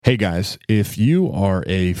Hey guys, if you are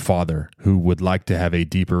a father who would like to have a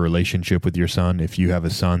deeper relationship with your son, if you have a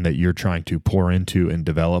son that you're trying to pour into and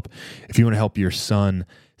develop, if you want to help your son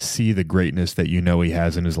see the greatness that you know he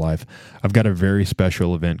has in his life, I've got a very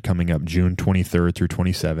special event coming up June 23rd through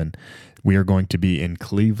 27th. We are going to be in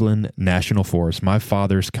Cleveland National Forest. My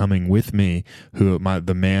father's coming with me,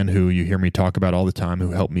 the man who you hear me talk about all the time,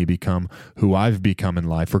 who helped me become who I've become in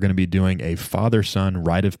life. We're going to be doing a father-son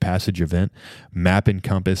rite of passage event, Map and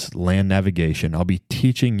Compass land navigation. I'll be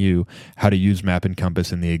teaching you how to use Map and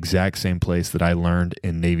Compass in the exact same place that I learned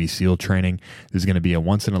in Navy SEAL training. This is going to be a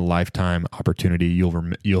once-in-a-lifetime opportunity.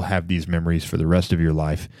 You'll have these memories for the rest of your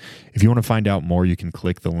life. If you want to find out more, you can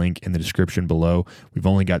click the link in the description below. We've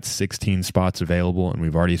only got 16 spots available, and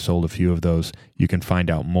we've already sold a few of those. You can find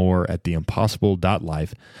out more at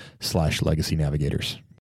theimpossible.life/legacy navigators.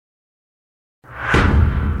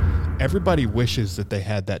 Everybody wishes that they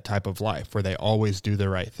had that type of life where they always do the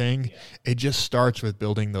right thing. Yeah. It just starts with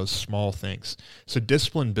building those small things. So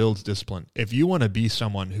discipline builds discipline. If you want to be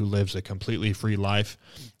someone who lives a completely free life,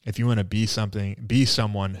 if you want to be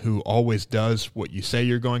someone who always does what you say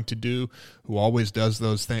you're going to do, who always does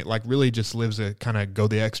those things, like really just lives a kind of go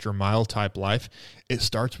the extra mile type life, it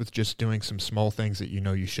starts with just doing some small things that you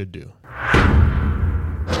know you should do.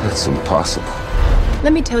 That's impossible.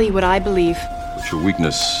 Let me tell you what I believe. But your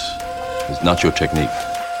weakness is not your technique.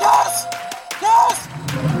 Yes! Yes!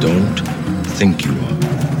 Don't think you are.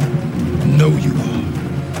 Know you are.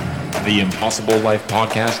 The Impossible Life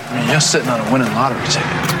Podcast. I mean, you're sitting on a winning lottery ticket.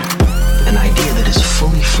 An idea that is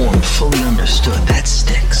fully formed, fully understood, that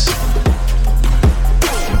sticks.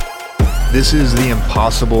 This is the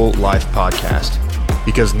Impossible Life Podcast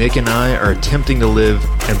because Nick and I are attempting to live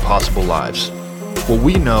impossible lives. What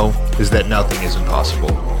we know is that nothing is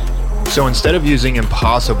impossible. So instead of using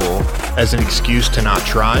impossible as an excuse to not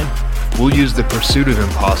try, we'll use the pursuit of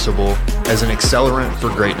impossible as an accelerant for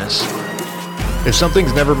greatness. If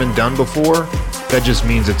something's never been done before, that just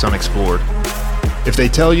means it's unexplored. If they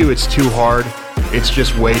tell you it's too hard, it's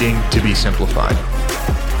just waiting to be simplified.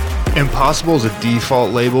 Impossible is a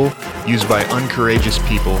default label used by uncourageous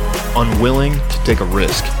people, unwilling to take a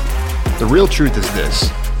risk. The real truth is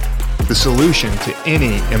this: the solution to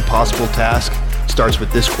any impossible task starts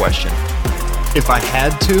with this question. If I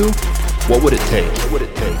had to, what would it take? What would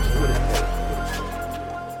it take?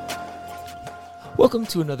 Welcome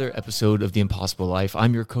to another episode of The Impossible Life.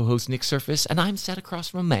 I'm your co-host, Nick Surface, and I'm sat across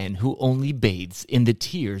from a man who only bathes in the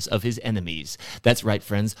tears of his enemies. That's right,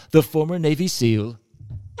 friends, the former Navy SEAL,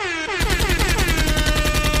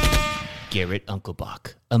 Garrett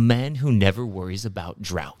Unkelbach, a man who never worries about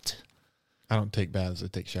drought. I don't take baths, I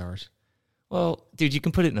take showers. Well, dude, you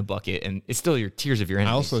can put it in a bucket, and it's still your tears of your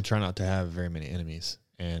enemies. I also try not to have very many enemies,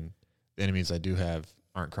 and the enemies I do have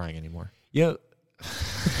aren't crying anymore. You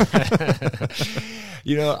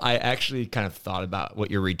know, I actually kind of thought about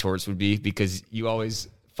what your retorts would be because you always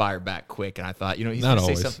fire back quick, and I thought, you know, he's going to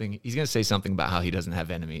say something. He's going to say something about how he doesn't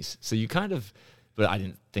have enemies. So you kind of, but I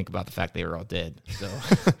didn't think about the fact they were all dead. So,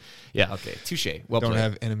 yeah, okay, touche. Well don't played.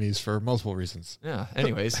 Have enemies for multiple reasons. Yeah.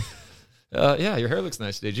 Anyways. Yeah, your hair looks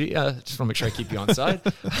nice, did you? Just want to make sure I keep you on side.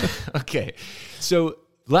 Okay. So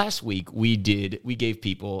last week we gave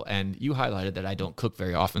people, and you highlighted that I don't cook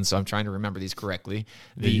very often, so I'm trying to remember these correctly.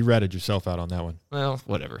 You ratted yourself out on that one. Well,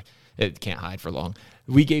 whatever. It can't hide for long.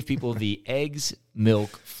 We gave people the eggs,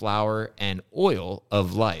 milk, flour, and oil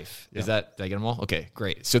of life. Did I get them all? Okay,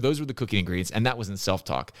 great. So those were the cooking ingredients, and that was in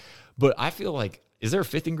self-talk. But I feel like, is there a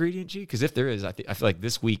fifth ingredient, G? Because if there is, I feel like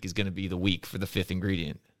this week is going to be the week for the fifth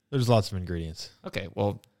ingredient. There's lots of ingredients. Okay,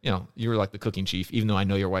 well, you know, you're like the cooking chief, even though I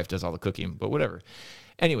know your wife does all the cooking, but whatever.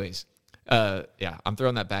 Anyways, I'm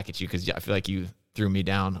throwing that back at you because I feel like you threw me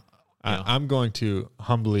down. I'm going to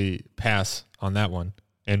humbly pass on that one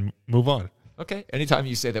and move on. Okay, anytime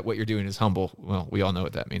you say that what you're doing is humble, well, we all know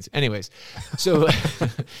what that means. Anyways, so it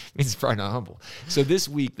means it's probably not humble. So this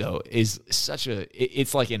week, though, is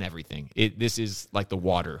it's like in everything. This is like the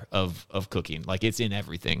water of cooking. Like it's in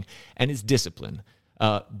everything, and it's discipline.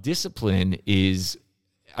 Discipline is,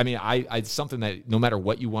 it's something that no matter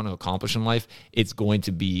what you want to accomplish in life, it's going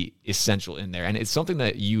to be essential in there. And it's something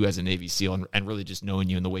that you as a Navy SEAL and really just knowing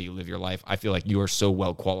you and the way you live your life, I feel like you are so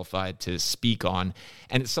well qualified to speak on.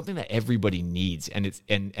 And it's something that everybody needs. And it's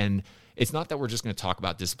not that we're just going to talk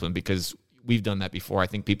about discipline because we've done that before. I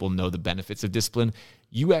think people know the benefits of discipline.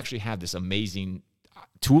 You actually have this amazing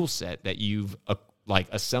tool set that you've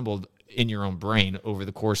assembled in your own brain over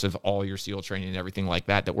the course of all your SEAL training and everything like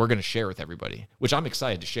that we're going to share with everybody, which I'm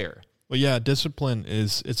excited to share. Well, yeah, discipline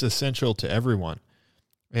it's essential to everyone.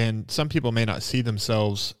 And some people may not see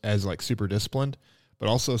themselves as like super disciplined, but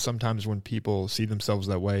also sometimes when people see themselves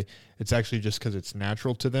that way, it's actually just because it's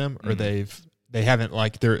natural to them, or they haven't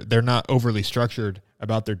like they're not overly structured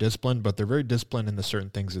about their discipline, but they're very disciplined in the certain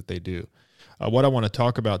things that they do. What I want to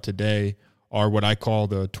talk about today are what I call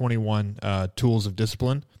the 21 tools of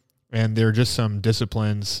discipline, and they're just some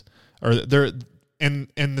disciplines, or they're in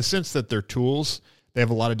the sense that they're tools. They have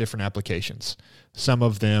a lot of different applications. Some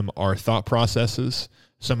of them are thought processes.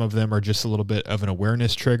 Some of them are just a little bit of an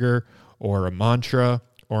awareness trigger or a mantra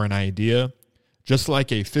or an idea. Just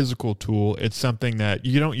like a physical tool, it's something that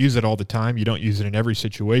you don't use it all the time. You don't use it in every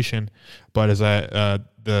situation. But as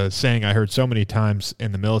the saying I heard so many times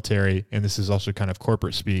in the military, and this is also kind of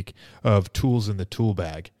corporate speak, of tools in the tool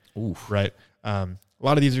bag. Oof. Right? A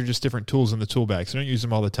lot of these are just different tools in the tool bag. So don't use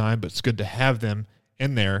them all the time, but it's good to have them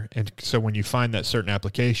in there. And so when you find that certain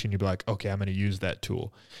application, you'll be like, okay, I'm going to use that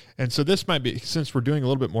tool. And so this might be, since we're doing a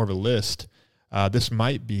little bit more of a list, this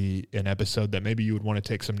might be an episode that maybe you would want to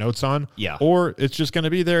take some notes on. Yeah. Or it's just going to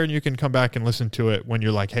be there and you can come back and listen to it when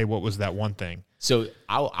you're like, hey, what was that one thing? So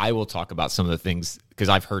I will talk about some of the things because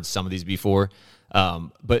I've heard some of these before.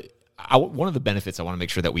 But one of the benefits I want to make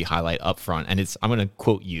sure that we highlight up front, and I'm going to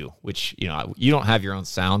quote you, which, you don't have your own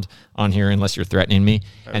sound on here unless you're threatening me.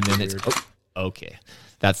 And then it's, okay,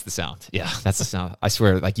 that's the sound. Yeah, that's the sound. I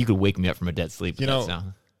swear, like you could wake me up from a dead sleep with that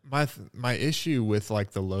sound. My issue with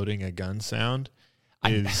like the loading a gun sound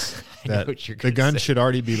is that the gun should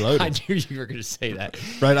already be loaded. I knew you were going to say that.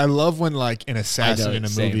 Right. I love when like an assassin in a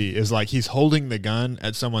movie is like he's holding the gun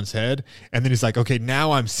at someone's head and then he's like, okay,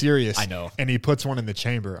 now I'm serious. I know. And he puts one in the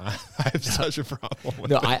chamber. I have such a problem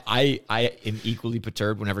with that. I am equally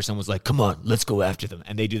perturbed whenever someone's like, come on, let's go after them.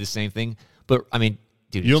 And they do the same thing. But I mean,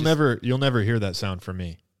 dude, you'll never hear that sound from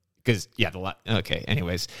me. Because, okay,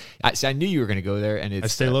 anyways. I knew you were going to go there. And it's... I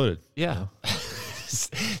stay loaded. Yeah.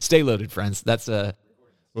 Stay loaded, friends. That's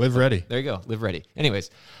live ready. There you go. Live ready.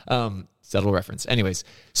 Anyways, subtle reference. Anyways,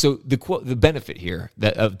 so the benefit here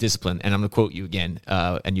of discipline, and I'm going to quote you again,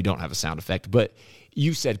 and you don't have a sound effect, but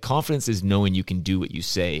you said confidence is knowing you can do what you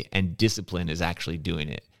say, and discipline is actually doing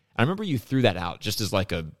it. I remember you threw that out just as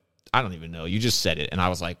like I don't even know. You just said it, and I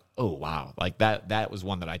was like, oh, wow. Like that was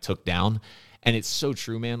one that I took down. And it's so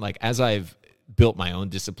true, man. Like as I've built my own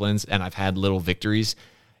disciplines and I've had little victories,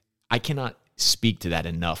 I cannot speak to that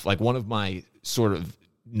enough. Like one of my sort of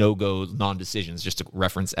no-go non-decisions, just to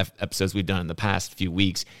reference episodes we've done in the past few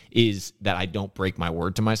weeks, is that I don't break my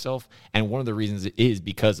word to myself. And one of the reasons is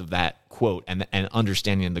because of that quote and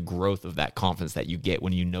understanding the growth of that confidence that you get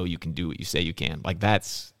when you know you can do what you say you can. Like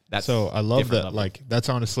that's so I love that. Level. Like that's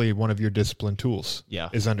honestly one of your discipline tools. Yeah.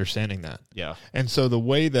 Is understanding that. Yeah. And so the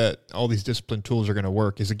way that all these discipline tools are going to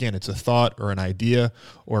work is, again, it's a thought or an idea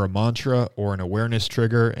or a mantra or an awareness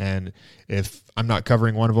trigger. And if I'm not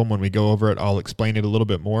covering one of them when we go over it, I'll explain it a little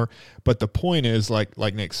bit more. But the point is, like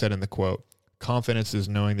Nick said in the quote, confidence is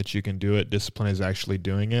knowing that you can do it. Discipline is actually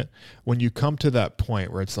doing it. When you come to that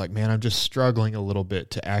point where it's like, man, I'm just struggling a little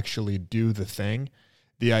bit to actually do the thing,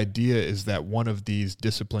 the idea is that one of these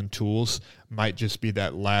discipline tools might just be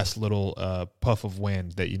that last little puff of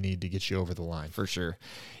wind that you need to get you over the line. For sure.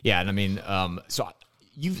 Yeah. And I mean, so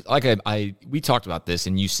you've, like we talked about this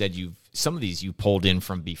and you said some of these you pulled in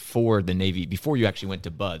from before the Navy, before you actually went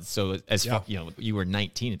to BUD/S. So you were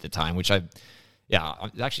 19 at the time, which it's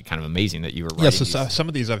actually kind of amazing that you were writing so some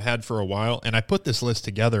of these I've had for a while, and I put this list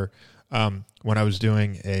together when I was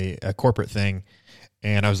doing a corporate thing.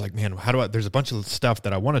 And I was like, man, there's a bunch of stuff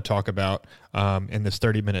that I want to talk about in this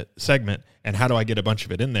 30-minute segment, and how do I get a bunch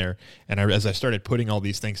of it in there? And as I started putting all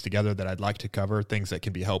these things together that I'd like to cover, things that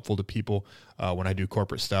can be helpful to people when I do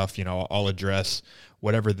corporate stuff, I'll address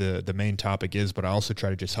whatever the main topic is, but I also try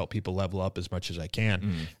to just help people level up as much as I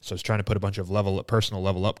can. So I was trying to put a bunch of personal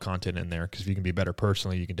level up content in there, because if you can be better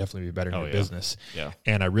personally, you can definitely be better in your business. Yeah.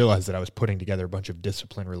 And I realized that I was putting together a bunch of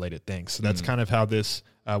discipline-related things. So that's kind of how this,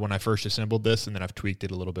 when I first assembled this, and then I've tweaked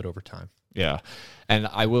it a little bit over time. Yeah. And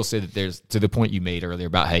I will say that there's, to the point you made earlier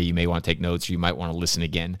about, hey, you may want to take notes, or you might want to listen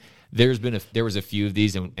again. There was a few of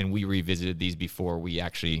these, and we revisited these before we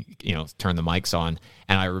actually, turned the mics on.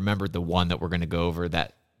 And I remembered the one that we're going to go over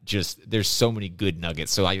that just, there's so many good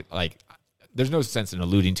nuggets. So there's no sense in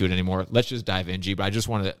alluding to it anymore. Let's just dive in, G. But I just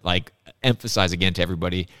want to emphasize again to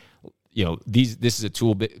everybody, this is a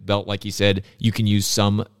tool belt, like you said. You can use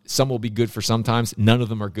some will be good for sometimes. None of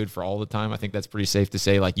them are good for all the time. I think that's pretty safe to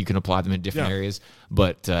say. Like, you can apply them in different areas.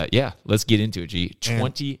 But let's get into it, G.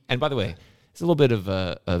 20, and by the way, it's a little bit of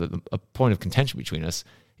a point of contention between us.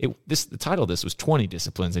 The title of this was 20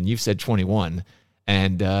 disciplines, and you've said 21.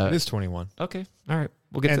 And it is 21. Okay, all right.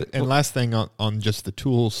 We'll get and last thing on just the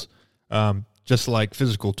tools, just like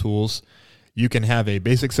physical tools, You can have a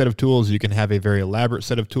basic set of tools, you can have a very elaborate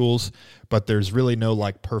set of tools, but there's really no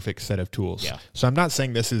like perfect set of tools. Yeah. So I'm not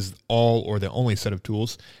saying this is all or the only set of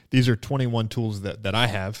tools. These are 21 tools that I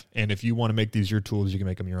have, and if you want to make these your tools, you can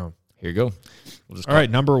make them your own. Here you go. All right,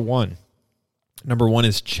 number one. Number one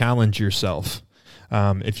is challenge yourself.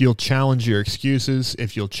 If you'll challenge your excuses,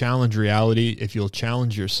 if you'll challenge reality, if you'll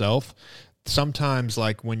challenge yourself, sometimes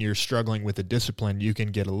like when you're struggling with a discipline, you can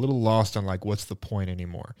get a little lost on like, what's the point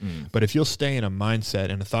anymore? But if you'll stay in a mindset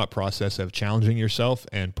and a thought process of challenging yourself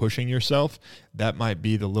and pushing yourself, that might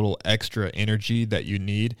be the little extra energy that you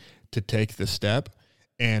need to take the step.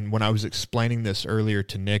 And when I was explaining this earlier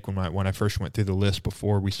to Nick, when I first went through the list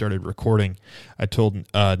before we started recording, I told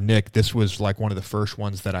Nick this was like one of the first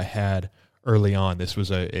ones that I had early on. This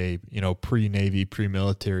was a pre-Navy,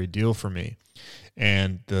 pre-military deal for me.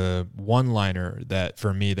 And the one-liner that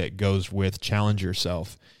for me that goes with challenge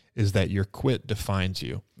yourself is that your quit defines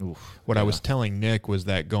you. What I was telling Nick was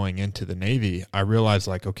that going into the Navy, I realized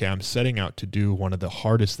like, okay, I'm setting out to do one of the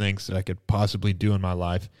hardest things that I could possibly do in my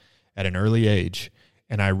life at an early age.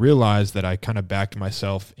 And I realized that I kind of backed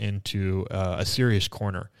myself into a serious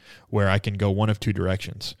corner where I can go one of two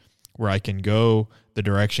directions, where I can go the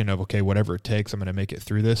direction of, okay, whatever it takes, I'm going to make it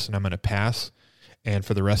through this and I'm going to pass. And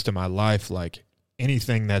for the rest of my life, like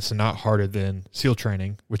anything that's not harder than SEAL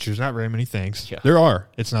training, which there's not very many things. Yeah. There are.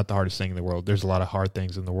 It's not the hardest thing in the world. There's a lot of hard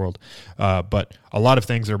things in the world. But a lot of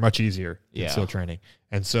things are much easier than SEAL training.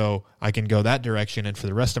 And so I can go that direction. And for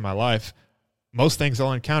the rest of my life, most things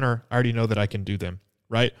I'll encounter, I already know that I can do them.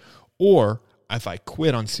 Right? Or if I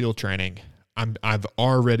quit on SEAL training, I've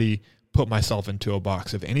already put myself into a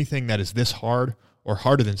box of anything that is this hard or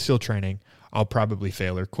harder than SEAL training, I'll probably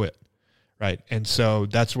fail or quit. Right? And so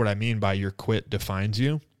that's what I mean by your quit defines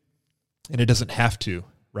you. And it doesn't have to,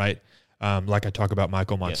 right? Like I talk about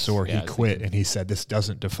Michael Mansour, he quit and he said, this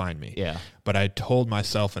doesn't define me. Yeah. But I told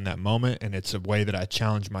myself in that moment, and it's a way that I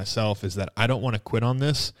challenge myself, is that I don't want to quit on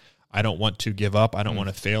this. I don't want to give up. I don't want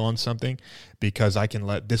to fail on something because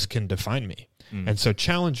this can define me. And so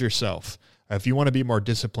challenge yourself. If you want to be more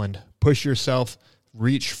disciplined, push yourself,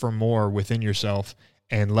 reach for more within yourself,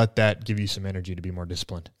 and let that give you some energy to be more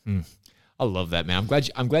disciplined. I love that, man.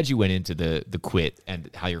 I'm glad you went into the quit and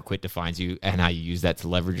how your quit defines you and how you use that to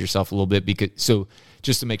leverage yourself a little bit. So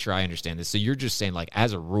just to make sure I understand this, so you're just saying like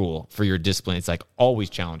as a rule for your discipline, it's like always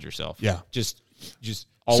challenge yourself. Yeah. Just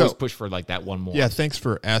always push for like that one more. Yeah, thanks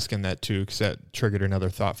for asking that too, because that triggered another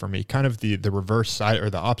thought for me. Kind of the reverse side or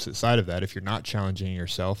the opposite side of that. If you're not challenging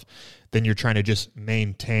yourself, then you're trying to just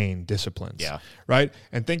maintain disciplines. Yeah. Right?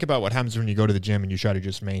 And think about what happens when you go to the gym and you try to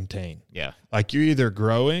just maintain. Yeah. Like you're either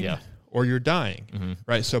growing or you're dying.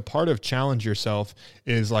 Right? So part of challenge yourself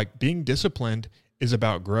is like being disciplined is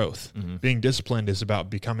about growth. Being disciplined is about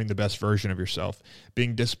becoming the best version of yourself.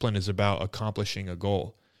 Being disciplined is about accomplishing a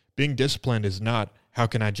goal. Being disciplined is not how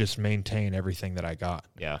can I just maintain everything that I got.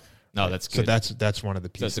 Yeah. No, that's good. So that's one of the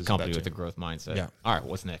pieces. That's a company with a growth mindset. Yeah. All right,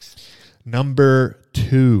 what's next? Number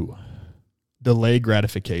 2, delay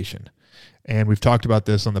gratification. And we've talked about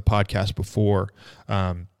this on the podcast before.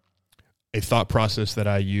 A thought process that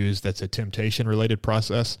I use that's a temptation-related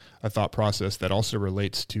process, a thought process that also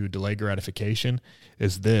relates to delay gratification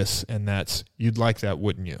is this, and that's you'd like that,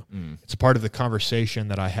 wouldn't you? It's part of the conversation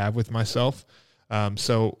that I have with myself.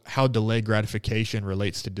 So how delay gratification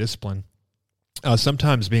relates to discipline.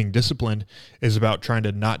 Sometimes being disciplined is about trying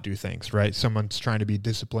to not do things, right? Someone's trying to be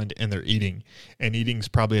disciplined in their eating, and eating is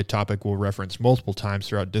probably a topic we'll reference multiple times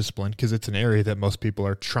throughout discipline because it's an area that most people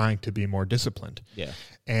are trying to be more disciplined. Yeah.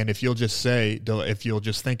 And if you'll just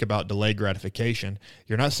think about delay gratification,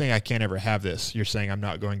 you're not saying I can't ever have this. You're saying I'm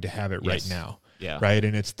not going to have it right now. Yeah. Right.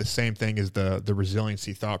 And it's the same thing as the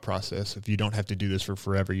resiliency thought process. If you don't have to do this for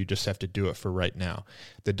forever, you just have to do it for right now.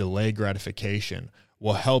 The delay gratification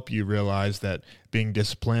will help you realize that being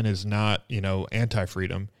disciplined is not,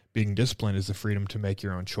 anti-freedom. Being disciplined is the freedom to make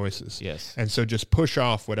your own choices. Yes. And so just push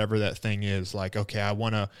off whatever that thing is. Like, okay, I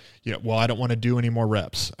want to, I don't want to do any more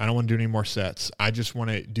reps. I don't want to do any more sets. I just want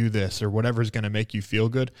to do this or whatever's going to make you feel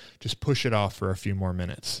good. Just push it off for a few more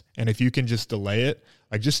minutes. And if you can just delay it,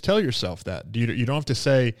 like just tell yourself that. You don't have to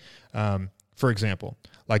say, for example,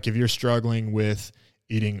 like if you're struggling with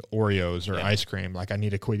eating Oreos or ice cream, like I need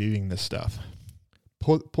to quit eating this stuff.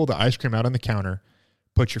 Pull the ice cream out on the counter,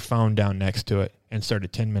 put your phone down next to it, and start a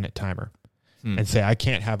 10-minute timer. And say, I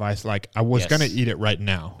can't have ice. Like I was going to eat it right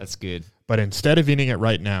now. That's good. But instead of eating it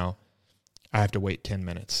right now, I have to wait 10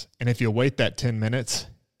 minutes. And if you wait that 10 minutes,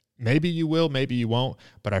 maybe you will, maybe you won't,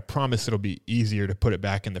 but I promise it'll be easier to put it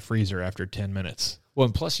back in the freezer after 10 minutes. Well,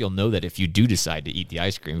 and plus you'll know that if you do decide to eat the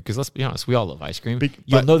ice cream, because let's be honest, we all love ice cream. But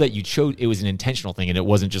You'll know that you chose, it was an intentional thing and it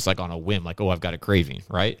wasn't just like on a whim, like, oh, I've got a craving,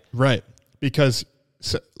 right? Right. Because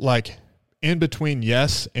like in between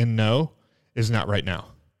yes and no is not right now.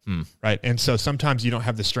 Right. And so sometimes you don't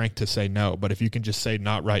have the strength to say no, but if you can just say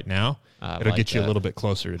not right now, it'll like get you a that. little bit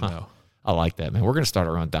closer to no. I like that, man. We're going to start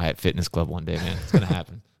our own diet fitness club one day, man. It's going to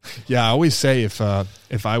happen. Yeah, I always say if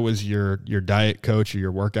I was your diet coach or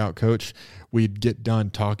your workout coach, we'd get done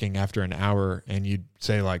talking after an hour and you'd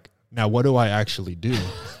say like, now what do I actually do?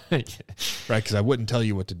 Right? Because I wouldn't tell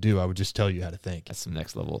you what to do. I would just tell you how to think. That's some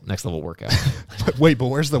next level workout. Wait, but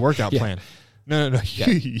where's the workout plan? No. Yeah.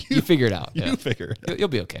 You figure it out. You figure it out. You'll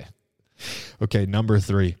be okay. Okay, number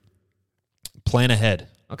 3, plan ahead.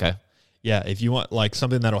 Okay. Yeah, if you want like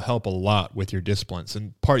something that'll help a lot with your disciplines,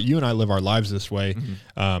 and you and I live our lives this way,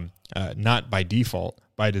 not by default,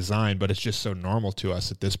 by design, but it's just so normal to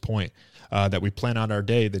us at this point that we plan out our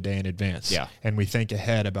day the day in advance. Yeah. And we think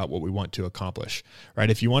ahead about what we want to accomplish,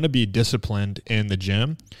 right? If you want to be disciplined in the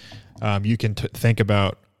gym, you can think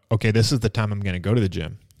about, okay, this is the time I'm going to go to the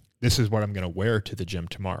gym. This is what I'm going to wear to the gym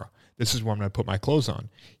tomorrow. This is where I'm going to put my clothes on.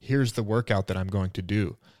 Here's the workout that I'm going to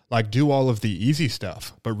do. Like, do all of the easy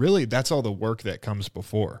stuff, but really that's all the work that comes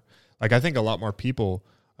before. Like, I think a lot more people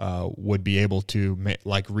would be able to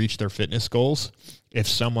reach their fitness goals if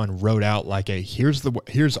someone wrote out like here's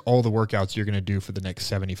all the workouts you're going to do for the next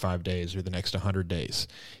 75 days or the next 100 days.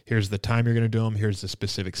 Here's the time you're going to do them. Here's the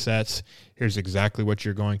specific sets. Here's exactly what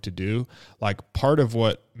you're going to do. Like, part of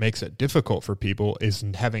what makes it difficult for people is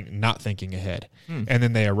not thinking ahead. And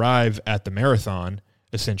then they arrive at the marathon,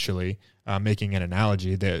 essentially, making an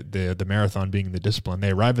analogy, the marathon being the discipline.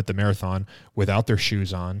 They arrive at the marathon without their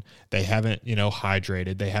shoes on. They haven't,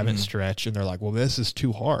 hydrated. They haven't stretched. And they're like, well, this is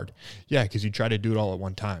too hard. Yeah, because you try to do it all at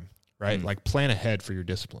one time, right? Like, plan ahead for your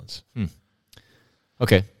disciplines.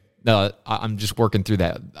 Okay. No, I'm just working through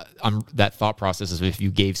that. That thought process is if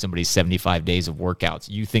you gave somebody 75 days of workouts,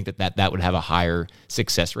 you think that would have a higher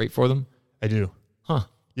success rate for them? I do. Huh.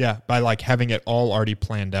 Yeah, by like having it all already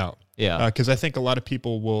planned out. Yeah. Because I think a lot of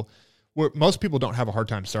people most people don't have a hard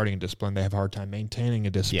time starting a discipline. They have a hard time maintaining a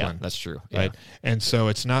discipline. Yeah, that's true. Right. Yeah. And so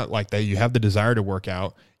it's not like that. You have the desire to work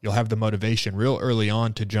out. You'll have the motivation real early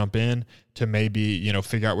on to jump in to maybe,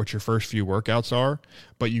 figure out what your first few workouts are,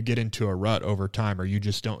 but you get into a rut over time, or you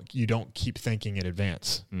just don't keep thinking in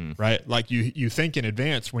advance. Right. Like you think in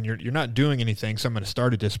advance when you're not doing anything. So I'm going to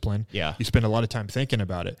start a discipline. Yeah. You spend a lot of time thinking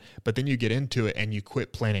about it, but then you get into it and you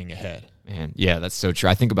quit planning ahead. Man, yeah, that's so true.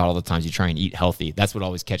 I think about all the times you try and eat healthy. That's what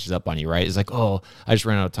always catches up on you, right? It's like, oh, I just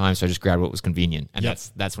ran out of time, so I just grabbed what was convenient. And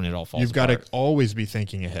that's when it all falls You've got apart. to always be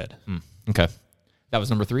thinking ahead. Okay. That was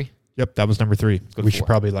number 3? Yep, that was number 3. to We 4. should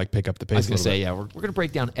probably pick up the pace I was a going to little say, bit. yeah, we're going to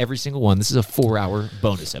break down every single one. This is a 4-hour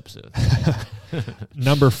bonus episode.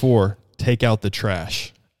 Number 4, take out the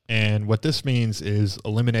trash. And what this means is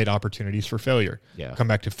eliminate opportunities for failure. Yeah. Come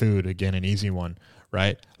back to food, again, an easy one,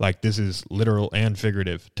 right? Like, this is literal and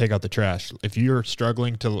figurative. Take out the trash. If you're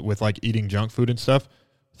struggling with eating junk food and stuff,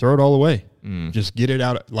 throw it all away. Just get it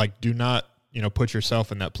out. Like, do not, put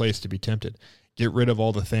yourself in that place to be tempted. Get rid of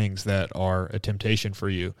all the things that are a temptation for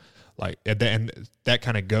you. Like, and that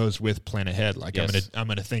kind of goes with plan ahead. Like, Yes. I'm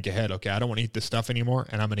gonna think ahead. Okay, I don't want to eat this stuff anymore,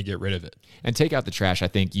 and I'm gonna get rid of it. And take out the trash. I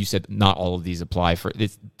think you said not all of these apply for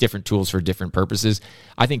it's different tools for different purposes.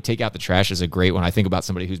 I think take out the trash is a great one. I think about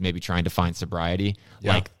somebody who's maybe trying to find sobriety.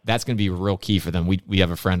 Yeah. Like, that's going to be a real key for them. We have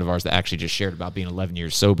a friend of ours that actually just shared about being 11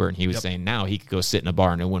 years sober, and he was saying now he could go sit in a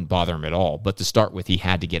bar and it wouldn't bother him at all. But to start with, he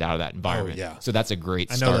had to get out of that environment. yeah. So that's a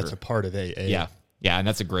great I starter. know that's a part of AA. Yeah. Yeah, and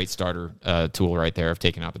that's a great starter tool right there of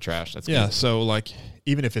taking out the trash. That's Yeah, good. so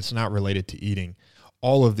even if it's not related to eating,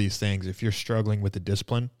 all of these things, if you're struggling with the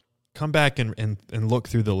discipline, come back and look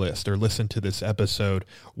through the list or listen to this episode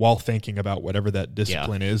while thinking about whatever that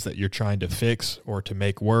discipline is that you're trying to fix or to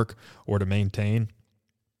make work or to maintain,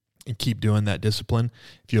 and keep doing that discipline.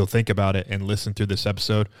 If you'll think about it and listen through this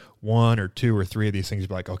episode, 1 or 2 or 3 of these things, you'll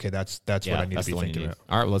be like, okay, that's what I need to be thinking about.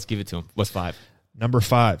 All right, well, let's give it to him. What's 5? Number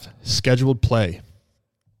 5, scheduled play.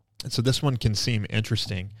 And so this one can seem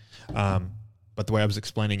interesting, but the way I was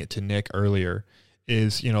explaining it to Nick earlier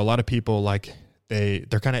is, a lot of people they're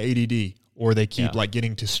kind of ADD, or they keep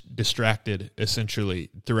getting distracted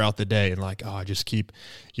essentially throughout the day, and I just keep,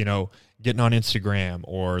 getting on Instagram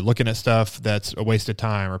or looking at stuff that's a waste of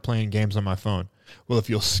time or playing games on my phone. Well,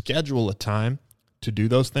 if you'll schedule a time to do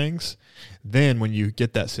those things, then when you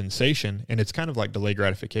get that sensation, and it's kind of like delayed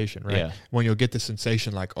gratification, right? Yeah. When you'll get the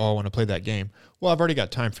sensation I want to play that game. Well, I've already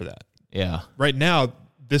got time for that. Yeah. Right now,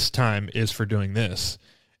 this time is for doing this.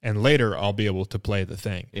 and later I'll be able to play the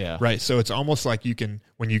thing. Yeah. Right. So it's almost like you can,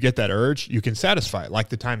 when you get that urge, you can satisfy it, like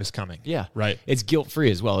the time is coming. Yeah. Right. It's guilt-free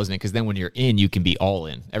as well, isn't it? Because then when you're in, you can be all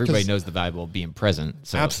in. Everybody knows the value of being present.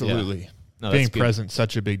 So, absolutely. Yeah. No, being that's good. present,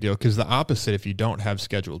 such a big deal. Because the opposite, if you don't have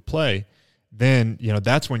scheduled play, then,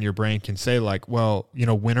 that's when your brain can say like, well,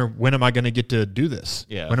 when am I going to get to do this?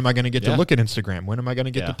 Yeah. When am I going to get to Yeah. look at Instagram? When am I going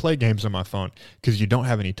to get to play games on my phone? Because you don't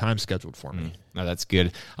have any time scheduled for me. No, that's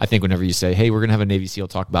good. I think whenever you say, hey, we're going to have a Navy SEAL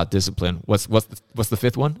talk about discipline, what's the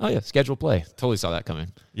fifth one? Oh, yeah, scheduled play. Totally saw that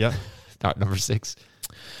coming. Yeah. Number 6.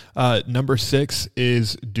 Number 6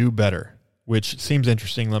 is do better, which seems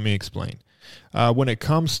interesting. Let me explain. When it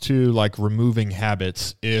comes to like removing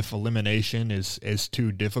habits, if elimination is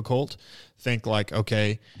too difficult, think like,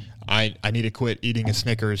 okay, I need to quit eating a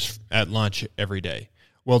Snickers at lunch every day.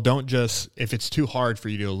 Well, don't just, if it's too hard for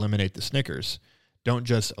you to eliminate the Snickers, don't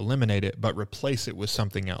just eliminate it, but replace it with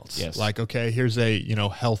something else. Yes. Like, okay, here's a,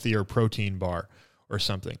 healthier protein bar or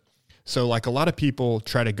something. So like a lot of people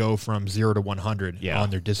try to go from 0 to 100 on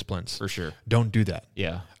their disciplines. For sure. Don't do that.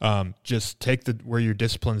 Yeah. Just take where your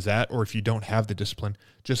discipline's at, or if you don't have the discipline,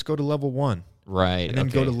 just go to level 1. Right. And then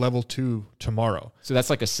go to level 2 tomorrow. So that's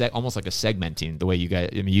like almost like a segmenting, the way you guys,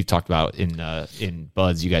 you've talked about in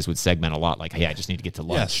Buds, you guys would segment a lot, like, hey, I just need to get to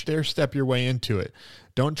lunch. Yeah, stair-step your way into it.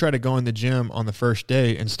 Don't try to go in the gym on the first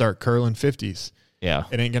day and start curling 50s. Yeah.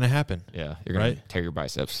 It ain't going to happen. Yeah. You're going to tear your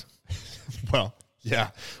biceps. Well,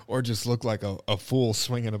 yeah. Or just look like a fool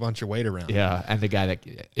swinging a bunch of weight around. Yeah. And the guy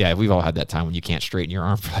we've all had that time when you can't straighten your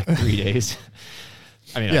arm for like 3 days.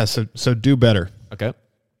 I mean, yeah, so do better. Okay.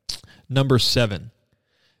 Number 7,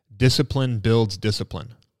 discipline builds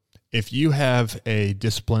discipline. If you have a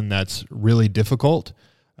discipline that's really difficult,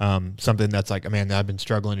 something that's like, man, I've been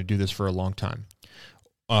struggling to do this for a long time,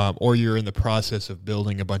 or you're in the process of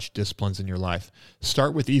building a bunch of disciplines in your life,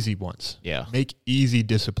 start with easy ones. Yeah. Make easy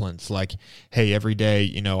disciplines like, hey, every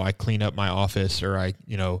day, I clean up my office, or I,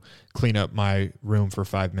 clean up my room for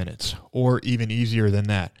 5 minutes, or even easier than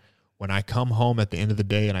that. When I come home at the end of the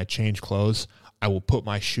day and I change clothes, I will put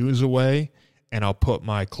my shoes away and I'll put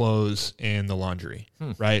my clothes in the laundry,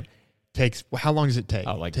 right? How long does it take?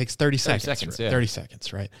 Oh, it takes 30 seconds. 30 seconds, right? yeah. 30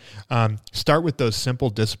 seconds, right? Start with those simple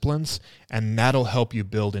disciplines, and that'll help you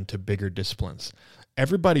build into bigger disciplines.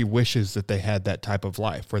 Everybody wishes that they had that type of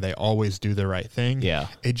life where they always do the right thing. Yeah.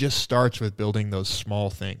 It just starts with building those small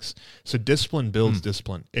things. So discipline builds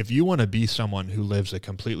discipline. If you want to be someone who lives a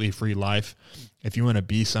completely free life, if you want to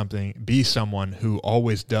be someone who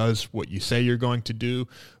always does what you say you're going to do,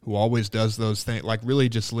 who always does those things, like really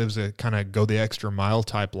just lives a kind of go the extra mile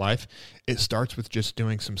type life, it starts with just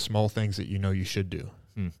doing some small things that you know you should do.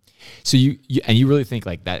 So you really think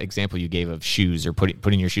like that example you gave of shoes or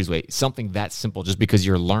putting your shoes away, something that simple, just because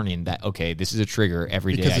you're learning that, okay, this is a trigger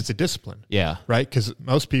every day. Because it's a discipline. Yeah. Right? Because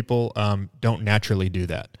most people don't naturally do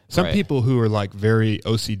that. Some people who are like very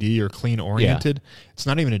OCD or clean oriented, it's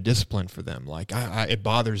not even a discipline for them. Like it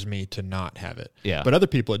bothers me to not have it. Yeah. But other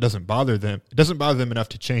people, it doesn't bother them. It doesn't bother them enough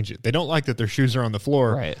to change it. They don't like that their shoes are on the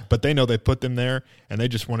floor, but they know they put them there and they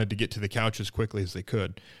just wanted to get to the couch as quickly as they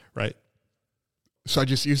could. Right. So I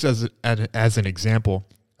just use as an example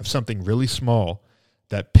of something really small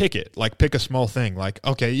that pick a small thing. Like,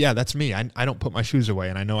 okay, yeah, that's me. I don't put my shoes away,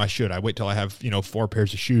 and I know I should. I wait till I have 4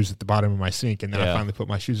 pairs of shoes at the bottom of my sink, and then I finally put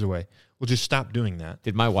my shoes away. Well, just stop doing that.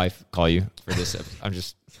 Did my wife call you for this?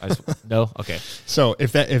 No? Okay. So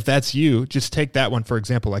if that's you, just take that one for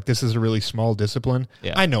example. Like, this is a really small discipline.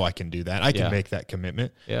 Yeah. I know I can do that. I can make that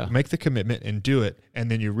commitment. Yeah. Make the commitment and do it,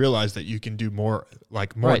 and then you realize that you can do more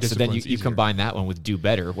disciplines. So then you combine that one with do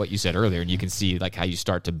better, what you said earlier, and you can see like how you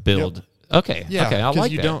start to build. Yep. Okay. Yeah. Okay. I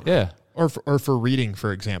like that. Don't, yeah. Or for reading,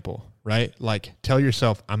 for example, right? Like, tell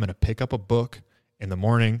yourself, I'm going to pick up a book in the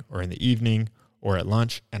morning or in the evening or at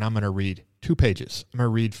lunch, and I'm going to read 2 pages. I'm going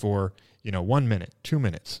to read for 1 minute, 2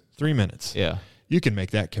 minutes, 3 minutes. Yeah. You can make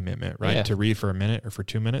that commitment, right? Yeah. To read for a minute or for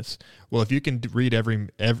 2 minutes. Well, if you can read every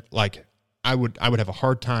like, I would have a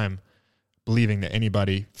hard time believing that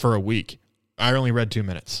anybody for a week, I only read 2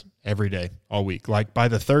 minutes every day, all week. Like by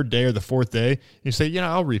the 3rd day or the 4th day, you say,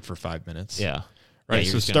 I'll read for 5 minutes. Yeah. Right.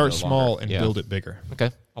 So start small and build it bigger. Okay.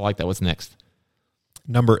 I like that. What's next?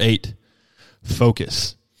 Number 8,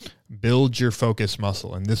 focus. Build your focus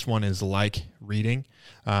muscle. And this one is like reading.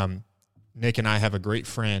 Nick and I have a great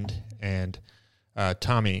friend, and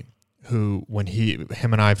Tommy, who when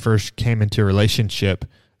him and I first came into a relationship,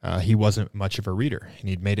 he wasn't much of a reader, and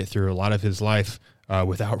he'd made it through a lot of his life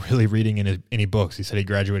without really reading any books. He said he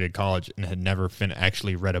graduated college and had never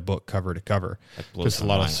actually read a book cover to cover. Just a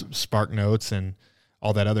lot of Spark Notes and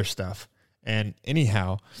all that other stuff. And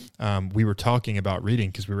anyhow, we were talking about reading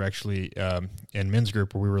because we were actually in men's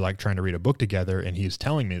group where we were like trying to read a book together, and he was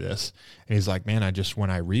telling me this, and he's like, man, when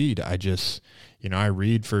I read, I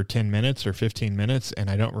read for 10 minutes or 15 minutes and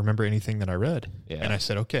I don't remember anything that I read. Yeah. And I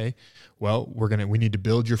said, okay, well, we need to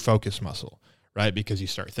build your focus muscle, right? Because you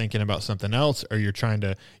start thinking about something else, or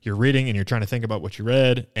you're reading and you're trying to think about what you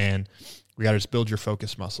read, and we got to just build your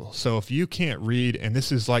focus muscle. So if you can't read, and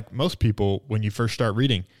this is like most people when you first start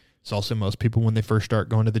reading, it's also most people when they first start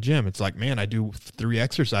going to the gym. It's like, man, I do 3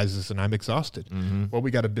 exercises and I'm exhausted. Mm-hmm. Well,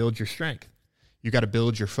 we got to build your strength. You got to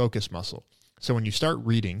build your focus muscle. So when you start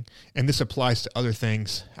reading, and this applies to other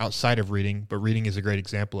things outside of reading, but reading is a great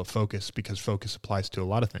example of focus because focus applies to a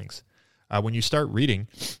lot of things. When you start reading,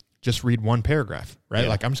 just read one paragraph, right? Yeah.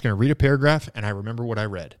 Like I'm just going to read a paragraph and I remember what I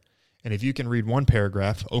read. And if you can read one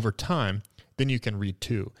paragraph over time, then you can read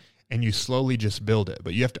 2. And you slowly just build it.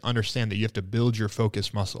 But you have to understand that you have to build your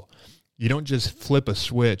focus muscle. You don't just flip a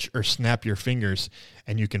switch or snap your fingers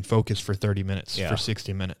and you can focus for 30 minutes, for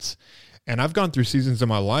 60 minutes. And I've gone through seasons of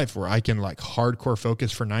my life where I can like hardcore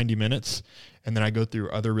focus for 90 minutes. And then I go through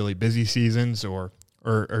other really busy seasons or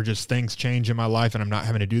just things change in my life and I'm not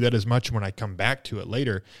having to do that as much. When I come back to it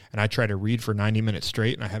later and I try to read for 90 minutes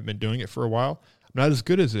straight and I haven't been doing it for a while, I'm not as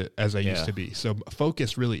good as I used to be. So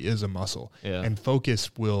focus really is a muscle. Yeah. And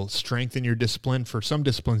focus will strengthen your discipline. For some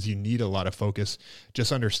disciplines, you need a lot of focus.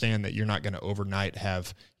 Just understand that you're not going to overnight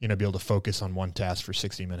be able to focus on one task for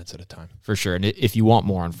 60 minutes at a time. For sure. And if you want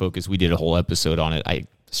more on focus, we did a whole episode on it. I'm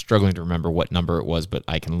struggling to remember what number it was, but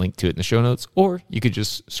I can link to it in the show notes, or you could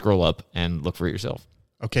just scroll up and look for it yourself.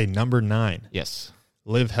 Okay, number 9. Yes.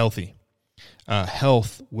 Live healthy.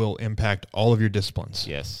 Health will impact all of your disciplines.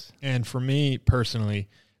 Yes. And for me personally,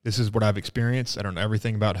 this is what I've experienced. I don't know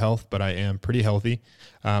everything about health, but I am pretty healthy.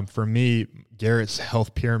 For me, Garrett's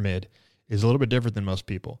health pyramid is a little bit different than most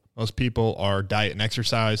people. Most people are diet and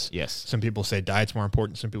exercise. Yes. Some people say diet's more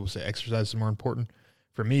important. Some people say exercise is more important.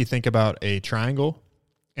 For me, think about a triangle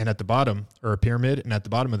and at the bottom, or a pyramid, and at the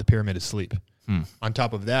bottom of the pyramid is sleep. On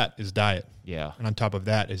top of that is diet. Yeah. And on top of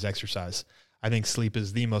that is exercise. I think sleep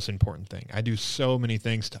is the most important thing. I do so many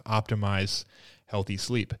things to optimize healthy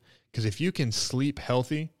sleep. Because if you can sleep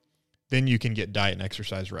healthy, then you can get diet and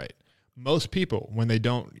exercise right. Most people, when they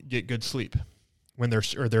don't get good sleep,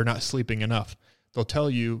 they're not sleeping enough, they'll tell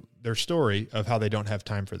you their story of how they don't have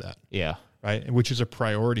time for that. Yeah. Right? Which is a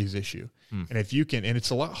priorities issue. And if you can, and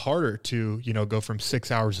it's a lot harder to, go from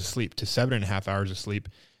 6 hours of sleep to 7.5 hours of sleep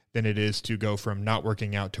than it is to go from not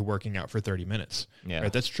working out to working out for 30 minutes. Yeah.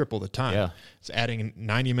 Right? That's triple the time. Yeah. It's adding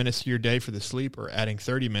 90 minutes to your day for the sleep or adding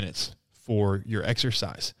 30 minutes for your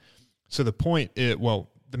exercise. So the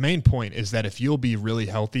main point is that if you'll be really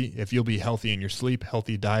healthy, if you'll be healthy in your sleep,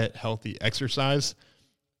 healthy diet, healthy exercise,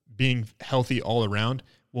 being healthy all around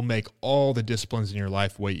will make all the disciplines in your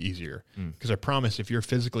life way easier. Because I promise, if you're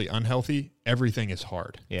physically unhealthy, everything is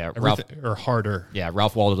hard. Yeah, or harder. Yeah,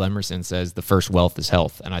 Ralph Waldo Emerson says the first wealth is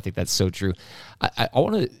health, and I think that's so true. I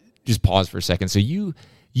want to just pause for a second. So you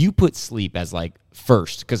put sleep as like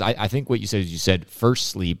first, because I think what you said first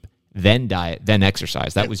sleep, then diet, then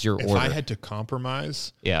exercise. That was your order. If I had to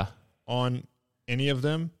compromise on any of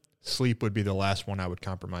them, sleep would be the last one I would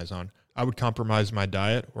compromise on. I would compromise my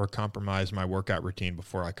diet or compromise my workout routine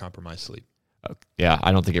before I compromise sleep. Yeah,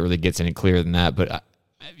 I don't think it really gets any clearer than that. But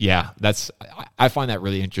I find that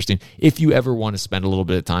really interesting. If you ever want to spend a little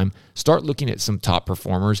bit of time, start looking at some top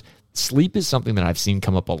performers. Sleep is something that I've seen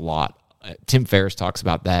come up a lot. Tim Ferriss talks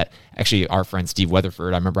about that. Actually, our friend Steve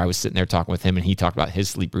Weatherford, I remember I was sitting there talking with him and he talked about his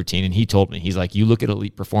sleep routine. And he told me, he's like, you look at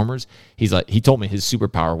elite performers. He's like, he told me his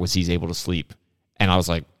superpower was he's able to sleep. And I was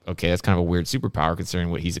like, okay, that's kind of a weird superpower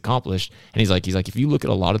considering what he's accomplished. And he's like, if you look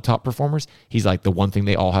at a lot of top performers, he's like, the one thing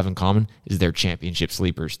they all have in common is they're championship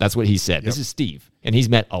sleepers. That's what he said. Yep. This is Steve. And he's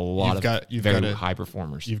met a lot of very high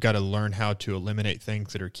performers. You've got to learn how to eliminate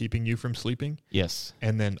things that are keeping you from sleeping. Yes.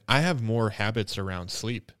 And then I have more habits around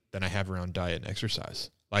sleep than I have around diet and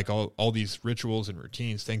exercise. Like all these rituals and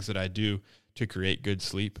routines, things that I do to create good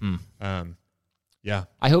sleep. Yeah.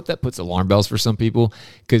 I hope that puts alarm bells for some people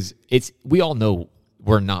because we all know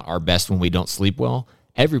we're not our best when we don't sleep well.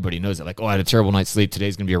 Everybody knows it. Like, I had a terrible night's sleep.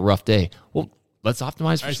 Today's going to be a rough day. Well, let's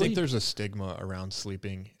optimize for sleep. I think there's a stigma around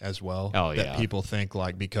sleeping as well. Oh, that people think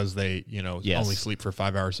like because they, only sleep for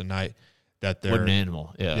 5 hours a night that they're what an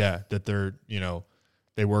animal. Yeah. Yeah. That they're,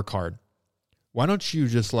 they work hard. Why don't you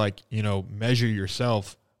just measure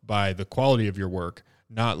yourself by the quality of your work,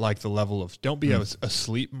 not like the level of, don't be a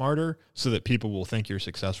sleep martyr so that people will think you're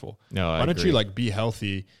successful. No, Why don't you be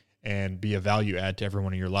healthy and be a value add to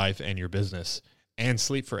everyone in your life and your business and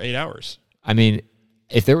sleep for 8 hours? I mean,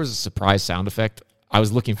 if there was a surprise sound effect, I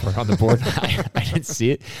was looking for it on the board. I didn't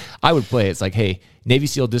see it. I would play it. It's like, hey, Navy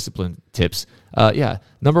SEAL discipline tips. Yeah,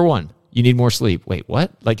 number 1, you need more sleep. Wait,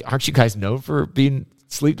 what? Like, aren't you guys known for being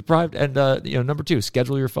sleep deprived? And number 2,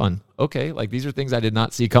 schedule your fun. Okay, like these are things I did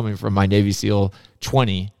not see coming from my Navy SEAL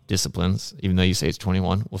 20 disciplines. Even though you say it's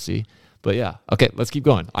 21, we'll see. But yeah, okay, let's keep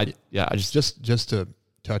going. I just to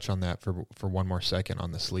touch on that for one more second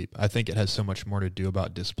on the sleep. I think it has so much more to do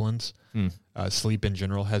about disciplines. Sleep in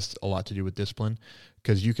general has a lot to do with discipline,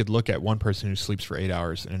 because you could look at one person who sleeps for 8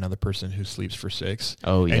 hours and another person who sleeps for 6.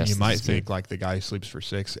 Oh, yes. And you might think like the guy who sleeps for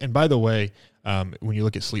 6. And by the way, when you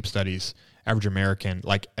look at sleep studies, average American,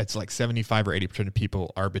 like it's like 75 or 80% of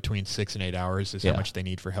people are between 6 and 8 hours is how much they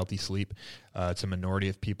need for healthy sleep. It's a minority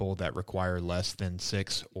of people that require less than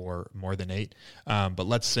 6 or more than 8. But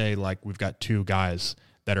let's say like we've got 2 guys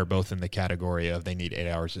that are both in the category of they need 8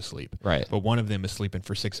 hours of sleep. Right. But one of them is sleeping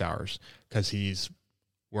for 6 hours because he's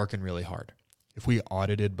working really hard. If we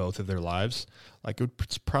audited both of their lives, like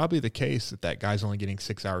it's probably the case that guy's only getting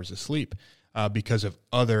 6 hours of sleep because of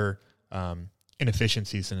other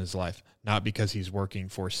inefficiencies in his life, not because he's working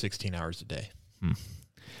for 16 hours a day.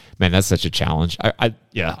 Man, that's such a challenge. I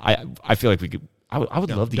feel like we could. I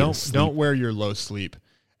would love to get sleep. Don't wear your low sleep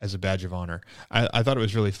as a badge of honor. I thought it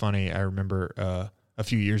was really funny. I remember a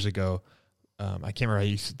few years ago, I can't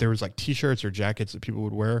remember. There was like T-shirts or jackets that people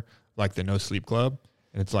would wear, like the No Sleep Club.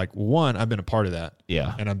 And it's like, one, I've been a part of that.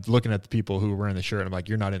 Yeah. And I'm looking at the people who are wearing the shirt, and I'm like,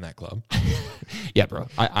 you're not in that club. Yeah, bro.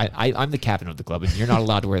 I'm the captain of the club, and you're not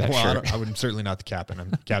allowed to wear that shirt. I'm certainly not the captain. I'm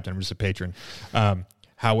the captain. I'm just a patron.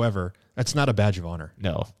 However, that's not a badge of honor.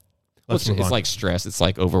 No. Let's move it's on. like stress. It's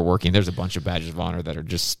like overworking. There's a bunch of badges of honor that are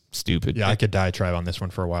just stupid. Yeah, I could diatribe on this one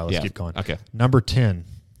for a while. Let's Yeah. keep going. Okay. Number 10,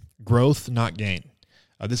 growth, not gain.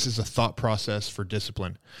 This is a thought process for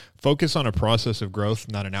discipline. Focus on a process of growth,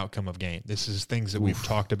 not an outcome of gain. This is things that we've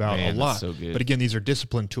talked about man, a lot. that's so good. But again, these are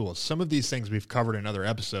discipline tools. Some of these things we've covered in other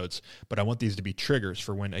episodes, but I want these to be triggers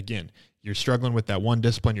for when, again, you're struggling with that one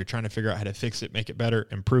discipline, you're trying to figure out how to fix it, make it better,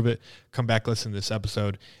 improve it. Come back, listen to this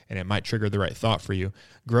episode, and it might trigger the right thought for you.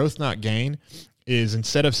 Growth, not gain, is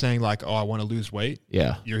instead of saying like, oh, I want to lose weight,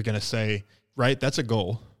 you're going to say, right, that's a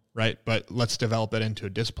goal. Right. But let's develop that into a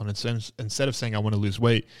discipline. Instead of saying I want to lose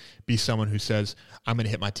weight, be someone who says I'm going to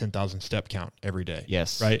hit my 10,000 step count every day.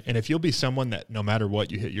 Yes. Right. And if you'll be someone that no matter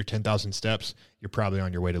what, you hit your 10,000 steps, you're probably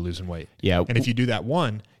on your way to losing weight. Yeah. And if you do that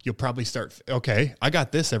one, you'll probably start, okay, I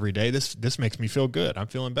got this every day. This makes me feel good. I'm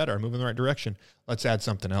feeling better. I'm moving in the right direction. Let's add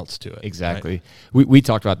something else to it. Exactly. Right? We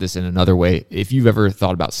talked about this in another way. If you've ever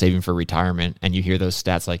thought about saving for retirement and you hear those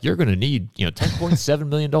stats like you're going to need, $10.7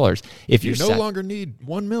 million. If you no longer need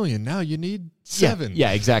 1 million, now you need 7.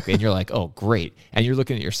 Yeah, exactly. And you're like, oh, great. And you're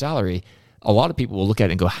looking at your salary. A lot of people will look at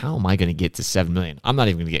it and go, how am I going to get to 7 million? I'm not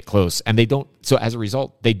even going to get close. And they don't. So as a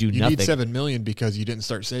result, they do nothing. You need 7 million because you didn't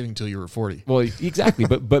start saving until you were 40. Well, exactly.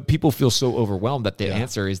 but people feel so overwhelmed that the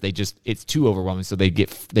answer is it's too overwhelming. So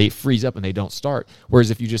they freeze up and they don't start. Whereas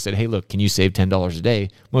if you just said, hey, look, can you save $10 a day?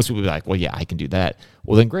 Most people would be like, well, yeah, I can do that.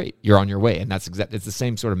 Well, then great. You're on your way. And it's the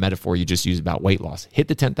same sort of metaphor you just used about weight loss. Hit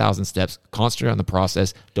the 10,000 steps, concentrate on the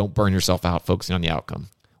process. Don't burn yourself out focusing on the outcome.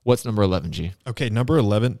 What's number 11, G? Okay, number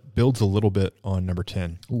 11 builds a little bit on number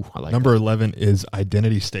 10. Ooh, I like Number 11 is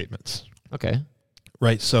identity statements. Okay.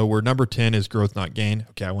 Right, so where number 10 is growth, not gain.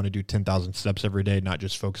 Okay, I want to do 10,000 steps every day, not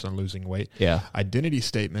just focus on losing weight. Yeah. Identity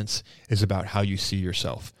statements is about how you see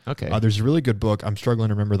yourself. Okay. There's a really good book. I'm struggling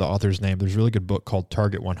to remember the author's name. There's a really good book called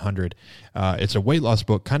Target 100. It's a weight loss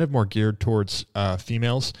book, kind of more geared towards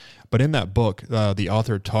females. But in that book, the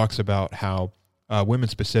author talks about how women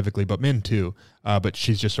specifically, but men too, but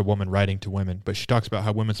she's just a woman writing to women. But she talks about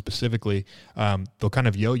how women specifically, they'll kind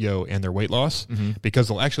of yo-yo in their weight loss because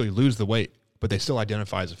they'll actually lose the weight, but they still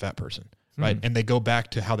identify as a fat person, right? And they go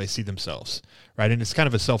back to how they see themselves, right? And it's kind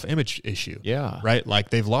of a self-image issue, right? Like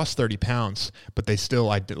they've lost 30 pounds, but they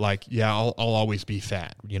still I'll always be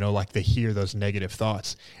fat, like they hear those negative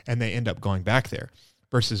thoughts and they end up going back there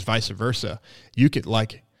versus vice versa. You could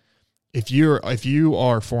if you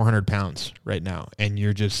are 400 pounds right now and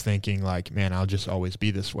you're just thinking like, man, I'll just always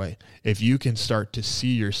be this way. If you can start to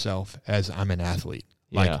see yourself as I'm an athlete,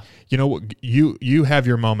 you have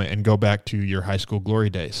your moment and go back to your high school glory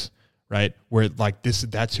days, right? Where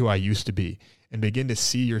that's who I used to be, and begin to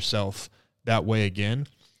see yourself that way again.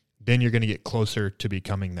 Then you're going to get closer to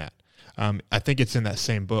becoming that. I think it's in that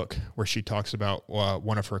same book where she talks about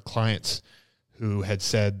one of her clients who had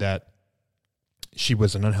said that she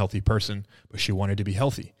was an unhealthy person, but she wanted to be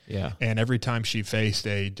healthy. Yeah. And every time she faced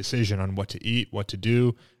a decision on what to eat, what to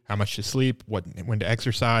do, how much to sleep, when to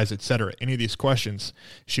exercise, etc., any of these questions,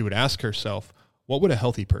 she would ask herself, what would a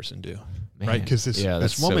healthy person do? Man, Right? Because this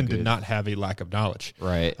that's so woman good. did not have a lack of knowledge.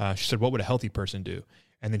 Right. She said, what would a healthy person do?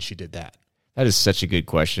 And then she did that. That is such a good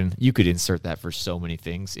question. You could insert that for so many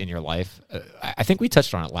things in your life. I think we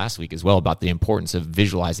touched on it last week as well about the importance of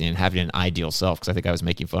visualizing and having an ideal self, because I think I was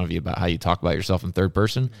making fun of you about how you talk about yourself in third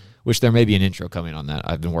person, which there may be an intro coming on that.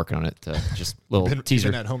 I've been working on it. Just a little teaser.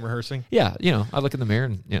 Been at home rehearsing? Yeah, I look in the mirror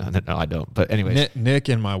and, no, I don't. But anyways. Nick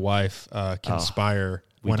and my wife conspire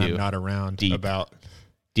when do. I'm not around Deep. about...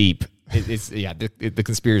 Deep. The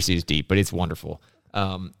conspiracy is deep, but it's wonderful.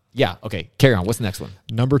 Okay, carry on. What's the next one?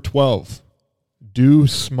 Number 12, do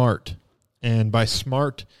SMART. And by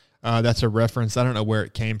SMART, that's a reference. I don't know where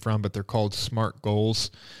it came from, but they're called SMART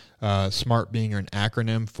goals. SMART being an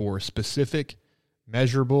acronym for specific,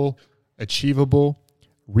 measurable, achievable,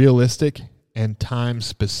 realistic, and time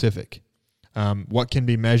specific. What can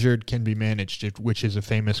be measured can be managed, which is a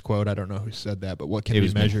famous quote. I don't know who said that, but what can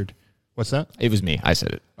be measured? What's that? It was me. I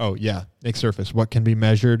said it. Oh, yeah. Nick Surface. What can be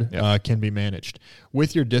measured Yep. can be managed.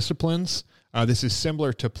 With your disciplines, this is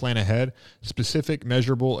similar to plan ahead. Specific,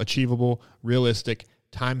 measurable, achievable, realistic,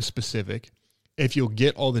 time specific. If you'll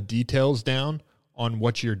get all the details down on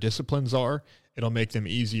what your disciplines are, it'll make them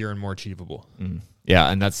easier and more achievable. Yeah,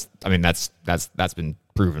 and that's been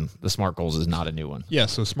proven. The SMART goals is not a new one. Yeah,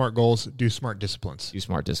 so SMART goals, do SMART disciplines. Do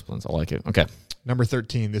SMART disciplines. I like it. Okay. Number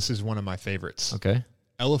 13, this is one of my favorites. Okay.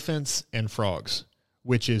 Elephants and frogs,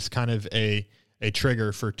 which is kind of a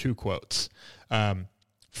trigger for two quotes.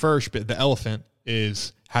 First, but the elephant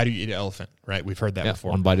is, how do you eat an elephant, right? We've heard that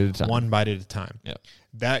before. One bite at a time. One bite at a time. Yeah.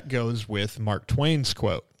 That goes with Mark Twain's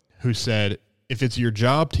quote, who said, if it's your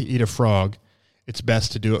job to eat a frog, it's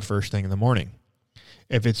best to do it first thing in the morning.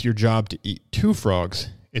 If it's your job to eat two frogs,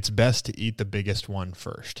 it's best to eat the biggest one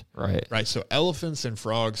first. Right. Right. So elephants and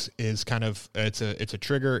frogs is kind of, it's a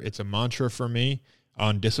trigger. It's a mantra for me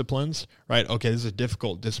on disciplines, right? Okay, this is a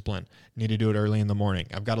difficult discipline. Need to do it early in the morning.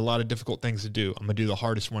 I've got a lot of difficult things to do. I'm going to do the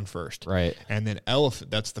hardest one first. Right. And then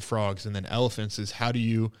that's the frogs. And then elephants is, how do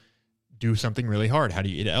you do something really hard? How do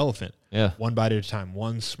you eat an elephant? Yeah. One bite at a time,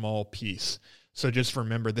 one small piece. So just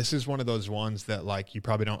remember, this is one of those ones that, like, you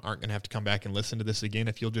probably aren't going to have to come back and listen to this again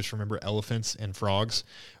if you'll just remember elephants and frogs.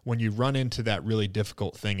 When you run into that really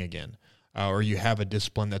difficult thing again, or you have a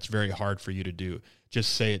discipline that's very hard for you to do,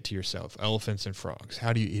 just say it to yourself. Elephants and frogs.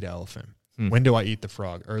 How do you eat an elephant? When do I eat the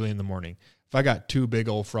frog? Early in the morning. If I got two big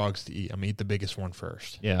old frogs to eat, I'm going to eat the biggest one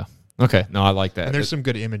first. Yeah. Okay. No, I like that. And there's some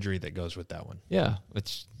good imagery that goes with that one. Yeah.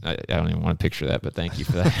 Which I don't even want to picture that, but thank you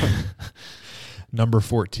for that. Number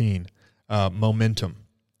 14, momentum.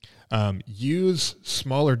 Use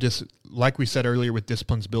smaller, like we said earlier with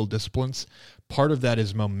disciplines, build disciplines. Part of that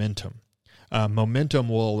is momentum. Momentum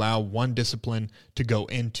will allow one discipline to go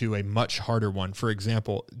into a much harder one. For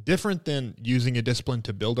example, different than using a discipline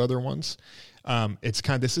to build other ones.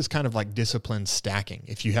 This is kind of like discipline stacking.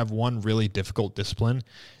 If you have one really difficult discipline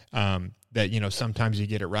that, sometimes you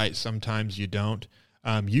get it right, sometimes you don't.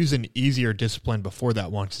 Use an easier discipline before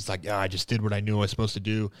that one. 'Cause it's like, I just did what I knew I was supposed to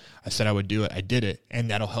do. I said I would do it. I did it.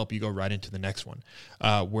 And that'll help you go right into the next one.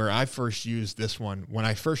 Where I first used this one, when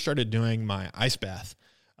I first started doing my ice bath,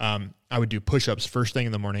 I would do push-ups first thing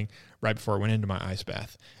in the morning, right before I went into my ice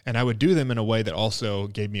bath. And I would do them in a way that also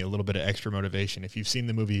gave me a little bit of extra motivation. If you've seen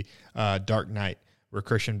the movie Dark Knight, where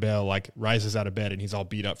Christian Bale rises out of bed and he's all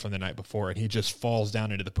beat up from the night before, and he just falls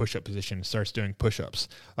down into the push-up position and starts doing push-ups.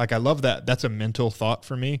 I love that. That's a mental thought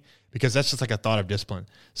for me, because that's just like a thought of discipline.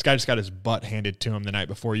 This guy just got his butt handed to him the night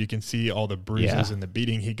before. You can see all the bruises and the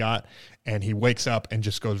beating he got, and he wakes up and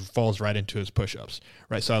just falls right into his push-ups.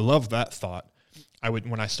 Right. So I love that thought.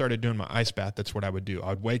 When I started doing my ice bath, that's what I would do. I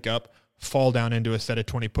would wake up, fall down into a set of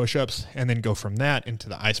 20 push-ups, and then go from that into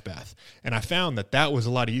the ice bath. And I found that was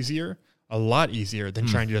a lot easier than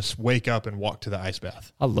trying to just wake up and walk to the ice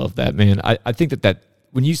bath. I love that, man. I think that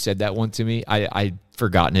when you said that one to me, I'd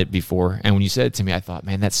forgotten it before. And when you said it to me, I thought,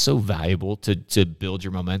 man, that's so valuable to build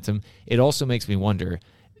your momentum. It also makes me wonder,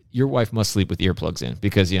 your wife must sleep with earplugs in,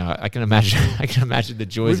 because I can imagine the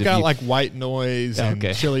joys. We've got white noise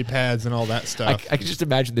and chili pads and all that stuff. I can just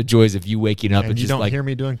imagine the joys of you waking up and you just don't hear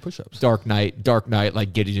me doing push-ups. Dark night,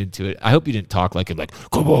 like getting into it. I hope you didn't talk like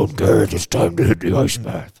come on, Garrett, it's time to hit the ice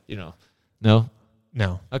bath. No.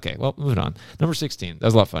 Okay, well, moving on. Number 16. That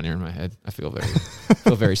was a lot funnier in my head. I feel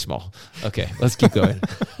very small. Okay, let's keep going.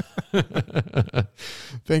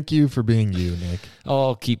 Thank you for being you, Nick.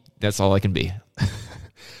 That's all I can be.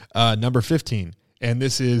 Number 15, and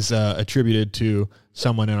this is attributed to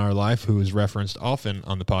someone in our life who is referenced often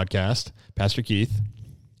on the podcast, Pastor Keith.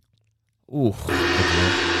 Ooh.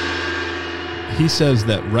 He says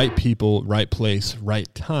that right people, right place,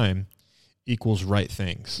 right time equals right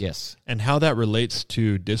things. Yes. And how that relates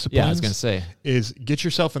to disciplines, Yeah, I was going to say. is get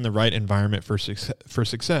yourself in the right environment for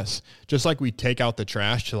success. Just like we take out the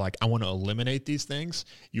trash to like, I want to eliminate these things,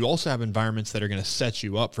 you also have environments that are going to set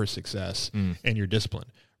you up for success in your discipline,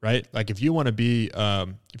 right? Like if you want to be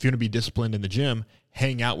disciplined in the gym,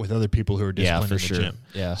 hang out with other people who are disciplined in the gym.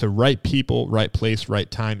 Yeah. So right people, right place, right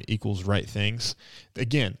time equals right things.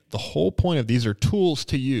 Again, the whole point of these are tools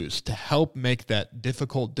to use to help make that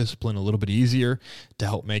difficult discipline a little bit easier, to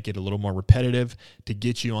help make it a little more repetitive, to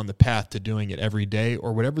get you on the path to doing it every day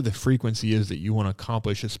or whatever the frequency is that you want to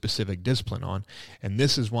accomplish a specific discipline on. And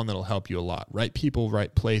this is one that'll help you a lot. Right people,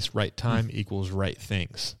 right place, right time equals right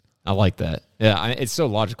things. I like that. Yeah, it's so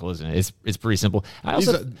logical, isn't it? It's pretty simple.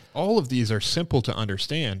 All of these are simple to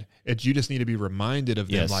understand. You just need to be reminded of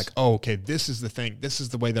them. Yes. Like, oh, okay, this is the thing. This is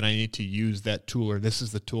the way that I need to use that tool, or this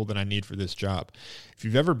is the tool that I need for this job. If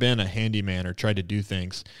you've ever been a handyman or tried to do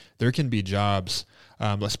things, there can be jobs,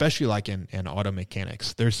 especially like in auto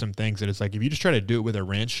mechanics. There's some things that it's like if you just try to do it with a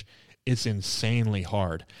wrench, it's insanely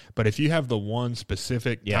hard. But if you have the one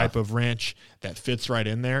specific type of wrench that fits right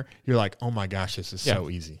in there, you're like, oh my gosh, this is so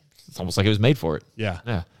easy. It's almost like it was made for it. Yeah.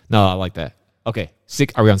 Yeah. No, I like that. Okay.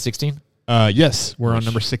 Are we on 16? Yes, we're on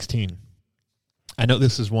number 16. I know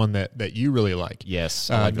this is one that you really like. Yes.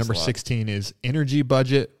 I like number 16 is energy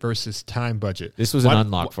budget versus time budget. This was an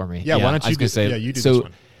unlock for me. Yeah, why don't you do say? Yeah, you do so, this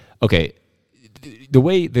one. Okay. The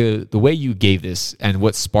way you gave this and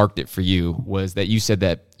what sparked it for you was that you said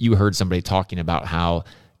that you heard somebody talking about how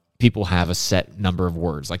people have a set number of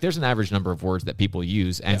words. Like there's an average number of words that people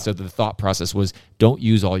use. And so the thought process was don't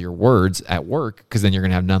use all your words at work because then you're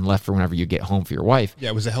going to have none left for whenever you get home for your wife. Yeah,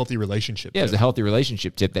 it was a healthy relationship. Yeah, it was a healthy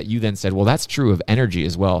relationship tip that you then said, well, that's true of energy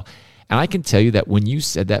as well. And I can tell you that when you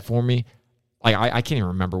said that for me, like I can't even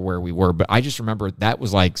remember where we were, but I just remember that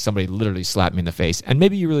was like somebody literally slapped me in the face. And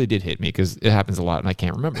maybe you really did hit me because it happens a lot and I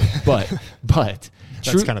can't remember. But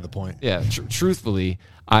that's kind of the point. Yeah, truthfully,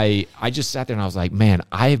 I just sat there and I was like, man,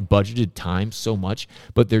 I have budgeted time so much,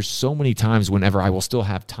 but there's so many times whenever I will still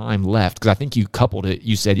have time left because I think you coupled it.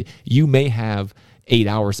 You said you may have 8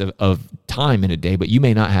 hours of time in a day, but you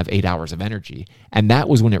may not have 8 hours of energy. And that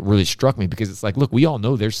was when it really struck me because it's like, look, we all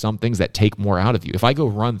know there's some things that take more out of you. If I go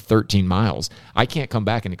run 13 miles, I can't come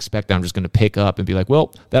back and expect that I'm just going to pick up and be like,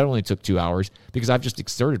 well, that only took 2 hours because I've just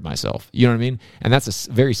exerted myself. You know what I mean? And that's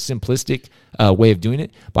a very simplistic way of doing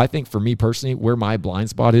it. But I think for me personally, where my blind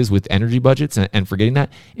spot is with energy budgets and forgetting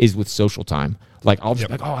that is with social time. Like I'll just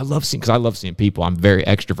be like, oh, I love seeing people. I'm very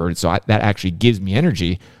extroverted. So that actually gives me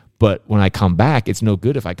energy. But when I come back, it's no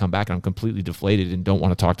good if I come back and I'm completely deflated and don't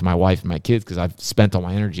want to talk to my wife and my kids because I've spent all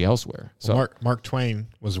my energy elsewhere. So Mark Twain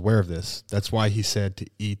was aware of this. That's why he said to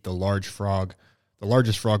eat the largest frog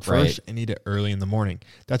first and eat it early in the morning.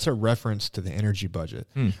 That's a reference to the energy budget.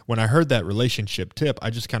 When I heard that relationship tip,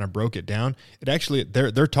 I just kind of broke it down. It actually,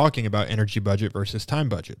 they're talking about energy budget versus time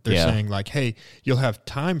budget. They're saying like, hey, you'll have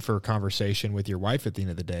time for a conversation with your wife at the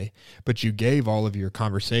end of the day, but you gave all of your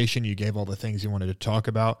conversation, you gave all the things you wanted to talk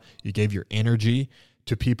about, you gave your energy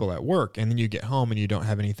to people at work, and then you get home and you don't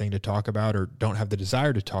have anything to talk about or don't have the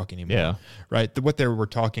desire to talk anymore. Yeah. Right? What they were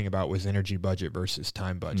talking about was energy budget versus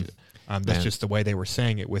time budget. That's just the way they were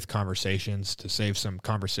saying it with conversations to save some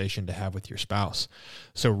conversation to have with your spouse.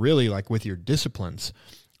 So really, like with your disciplines,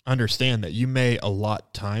 understand that you may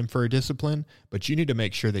allot time for a discipline, but you need to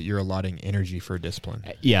make sure that you're allotting energy for a discipline.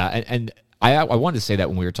 Yeah, and I wanted to say that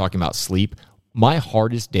when we were talking about sleep, my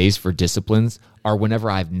hardest days for disciplines are whenever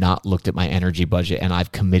I've not looked at my energy budget and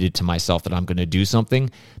I've committed to myself that I'm going to do something.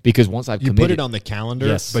 Because once I've committed, you put it on the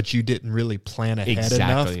calendar, but you didn't really plan ahead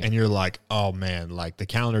enough, and you're like, oh man, like the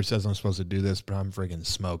calendar says I'm supposed to do this, but I'm freaking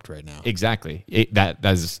smoked right now. Exactly. That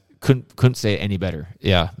couldn't say it any better.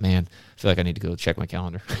 Yeah, man, I feel like I need to go check my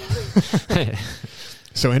calendar.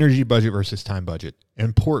 So energy budget versus time budget,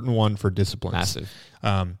 important one for disciplines.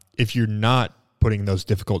 Massive. If you're not putting those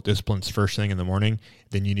difficult disciplines first thing in the morning,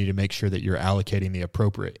 then you need to make sure that you're allocating the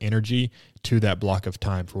appropriate energy to that block of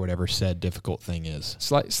time for whatever said difficult thing is.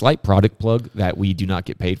 Slight product plug that we do not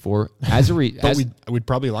get paid for. We'd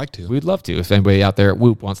probably like to. We'd love to if anybody out there at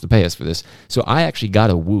Whoop wants to pay us for this. So I actually got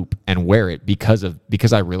a Whoop and wear it because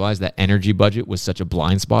I realized that energy budget was such a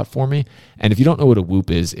blind spot for me. And if you don't know what a Whoop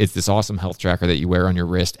is, it's this awesome health tracker that you wear on your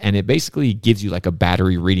wrist, and it basically gives you like a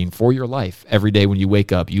battery reading for your life. Every day when you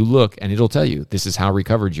wake up, you look and it'll tell you this is how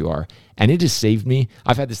recovered you are. And it has saved me.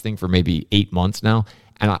 I've had this thing for maybe 8 months now,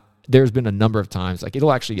 and there's been a number of times, like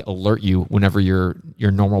it'll actually alert you whenever your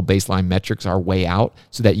normal baseline metrics are way out,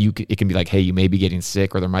 so that it can be like, hey, you may be getting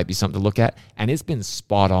sick, or there might be something to look at. And it's been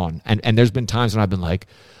spot on. And there's been times when I've been like,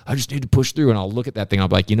 I just need to push through, and I'll look at that thing. I'll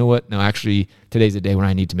be like, you know what? No, actually, today's a day when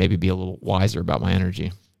I need to maybe be a little wiser about my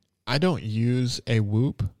energy. I don't use a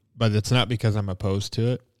Whoop, but it's not because I'm opposed to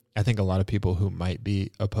it. I think a lot of people who might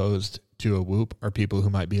be opposed to a Whoop are people who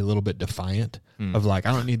might be a little bit defiant of like,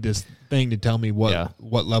 I don't need this thing to tell me what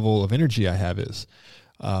level of energy I have is.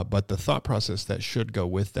 But the thought process that should go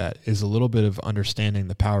with that is a little bit of understanding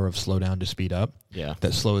the power of slow down to speed up. Yeah.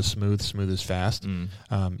 That slow is smooth, smooth is fast.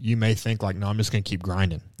 You may think like, no, I'm just going to keep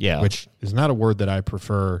grinding. Yeah. Which is not a word that I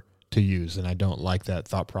prefer to use, and I don't like that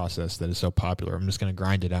thought process that is so popular. I'm just going to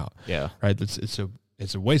grind it out. Yeah. Right? It's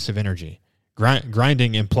a waste of energy.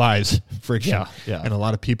 Grinding implies friction, and a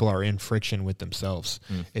lot of people are in friction with themselves.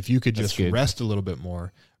 If you could just rest a little bit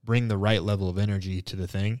more, bring the right level of energy to the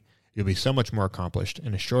thing, you'll be so much more accomplished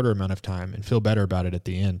in a shorter amount of time and feel better about it at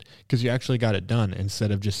the end because you actually got it done,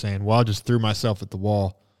 instead of just saying, well, I'll just throw myself at the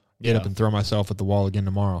wall, get up and throw myself at the wall again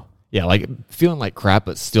tomorrow. Yeah, like feeling like crap,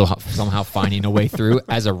 but still somehow finding a way through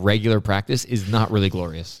as a regular practice is not really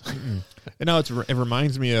glorious. You know, it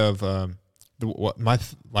reminds me of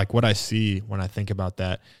what I see when I think about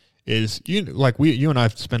that is you and I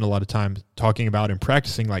spend a lot of time talking about and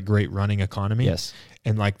practicing like great running economy. Yes.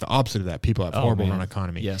 And like the opposite of that, people have horrible run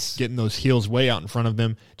economy. Yes. Getting those heels way out in front of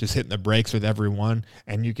them, just hitting the brakes with every one,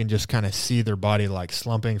 and you can just kind of see their body like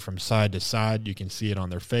slumping from side to side. You can see it on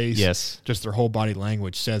their face. Yes. Just their whole body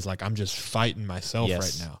language says like, I'm just fighting myself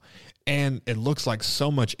right now. And it looks like so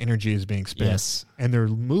much energy is being spent. Yes. And they're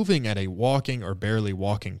moving at a walking or barely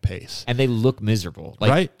walking pace. And they look miserable.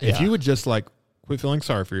 Like, right? Yeah. If you would just like quit feeling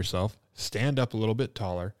sorry for yourself, stand up a little bit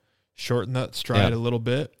taller, shorten that stride a little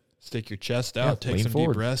bit, stick your chest out, take some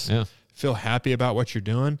deep breaths, feel happy about what you're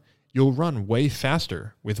doing, you'll run way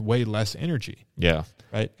faster with way less energy. Yeah.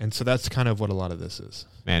 Right? And so that's kind of what a lot of this is.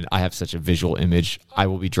 Man, I have such a visual image. I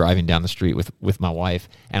will be driving down the street with my wife,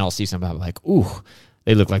 and I'll see somebody like, ooh,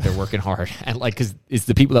 they look like they're working hard. And like, because it's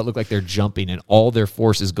the people that look like they're jumping and all their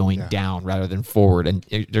force is going down rather than forward, and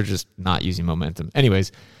they're just not using momentum.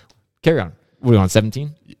 Anyways, carry on. We're on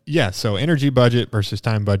 17? Yeah, so energy budget versus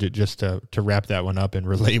time budget, just to wrap that one up and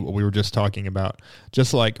relate what we were just talking about.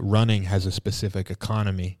 Just like running has a specific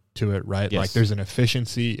economy to it, right? Yes. Like there's an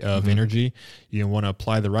efficiency of energy. You want to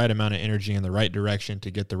apply the right amount of energy in the right direction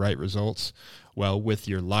to get the right results. Well, with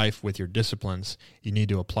your life, with your disciplines, you need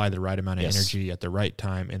to apply the right amount of energy at the right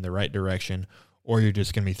time in the right direction, or you're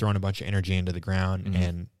just going to be throwing a bunch of energy into the ground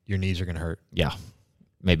and your knees are going to hurt. Yeah.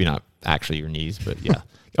 Maybe not actually your knees, but yeah.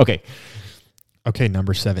 Okay. Okay,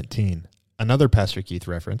 number 17. Another Pastor Keith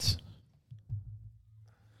reference.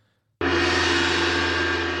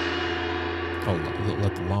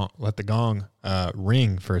 Oh, let the gong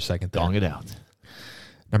ring for a second there. Gong it out.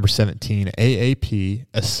 Number 17, AAP,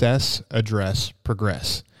 assess, address,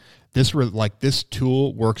 progress. This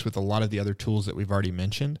tool works with a lot of the other tools that we've already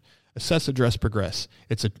mentioned. Assess, address, progress.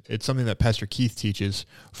 It's something that Pastor Keith teaches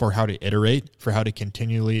for how to iterate, for how to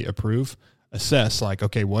continually improve. Assess, like,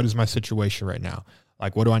 okay, what is my situation right now?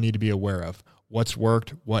 Like, what do I need to be aware of? What's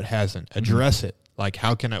worked? What hasn't? Address it. Like,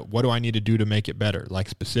 what do I need to do to make it better? Like,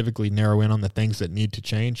 specifically narrow in on the things that need to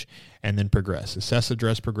change and then progress. Assess,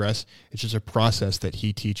 address, progress. It's just a process that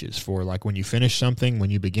he teaches for, like, when you finish something, when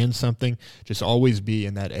you begin something, just always be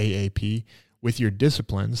in that AAP. With your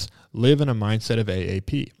disciplines, live in a mindset of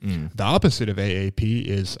AAP. The opposite of AAP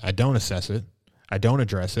is I don't assess it, I don't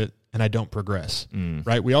address it, and I don't progress,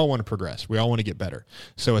 right? We all want to progress. We all want to get better.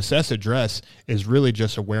 So assess, address is really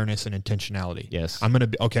just awareness and intentionality. Yes. I'm going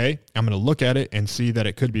to look at it and see that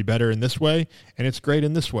it could be better in this way, and it's great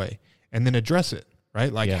in this way, and then address it,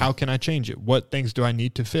 right? Like, how can I change it? What things do I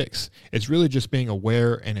need to fix? It's really just being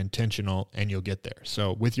aware and intentional, and you'll get there.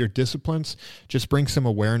 So with your disciplines, just bring some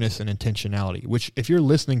awareness and intentionality, which if you're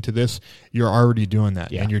listening to this, you're already doing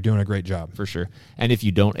that, and you're doing a great job. For sure. And if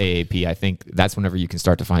you don't AAP, I think that's whenever you can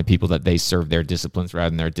start to find people that they serve their disciplines rather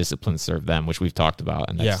than their disciplines serve them, which we've talked about.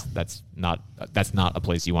 And that's not a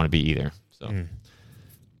place you want to be either. So,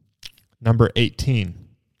 Number 18,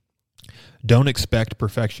 don't expect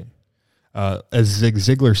perfection. As Zig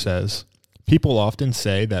Ziglar says, people often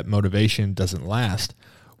say that motivation doesn't last.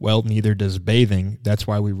 Well, neither does bathing. That's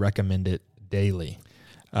why we recommend it daily.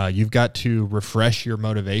 You've got to refresh your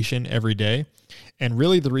motivation every day. And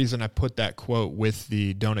really the reason I put that quote with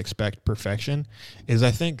the don't expect perfection is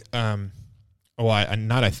I think, I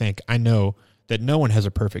know that no one has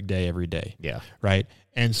a perfect day every day. Yeah. Right.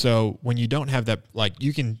 And so when you don't have that, like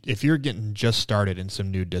you can, if you're getting just started in some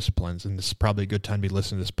new disciplines, and this is probably a good time to be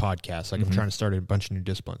listening to this podcast, like I'm trying to start a bunch of new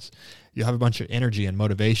disciplines, you'll have a bunch of energy and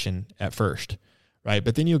motivation at first. Right.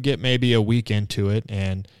 But then you'll get maybe a week into it,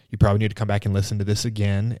 and you probably need to come back and listen to this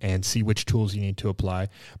again and see which tools you need to apply.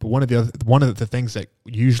 But one of the things that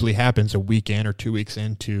usually happens a week in or 2 weeks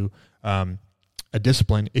into a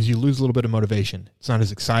discipline is you lose a little bit of motivation. It's not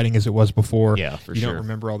as exciting as it was before. Yeah, for you sure. don't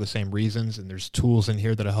remember all the same reasons, and there's tools in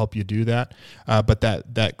here that'll help you do that. But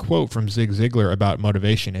that quote from Zig Ziglar about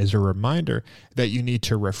motivation is a reminder that you need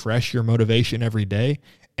to refresh your motivation every day.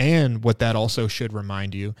 And what that also should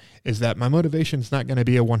remind you is that my motivation is not going to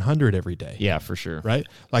be a 100 every day. Yeah, for sure. Right?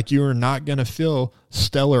 Like you are not going to feel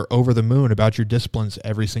stellar over the moon about your disciplines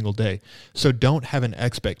every single day. So don't have an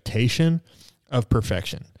expectation of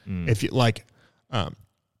perfection. If you like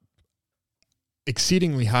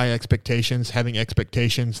exceedingly high expectations, having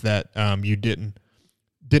expectations that you didn't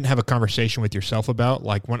have a conversation with yourself about,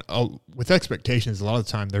 like with expectations, a lot of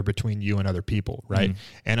the time they're between you and other people, right?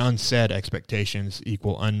 And unsaid expectations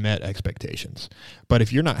equal unmet expectations. But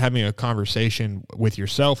if you're not having a conversation with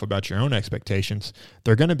yourself about your own expectations,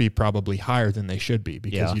 they're going to be probably higher than they should be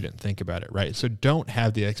because you didn't think about it, right? So don't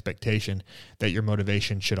have the expectation that your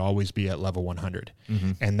motivation should always be at level 100.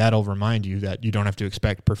 And that'll remind you that you don't have to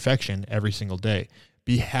expect perfection every single day.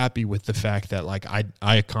 Be happy with the fact that like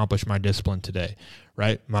I accomplished my discipline today,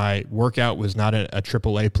 right? My workout was not a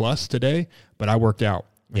AAA plus today, but I worked out.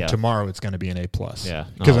 And tomorrow it's going to be an A plus. Yeah,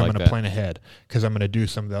 because I'm going to plan ahead. Because I'm going to do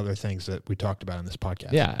some of the other things that we talked about in this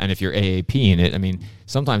podcast. Yeah, and if you're AAP in it, I mean,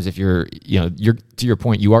 sometimes if you're to your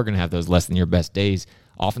point, you are going to have those less than your best days.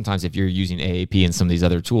 Oftentimes, if you're using AAP and some of these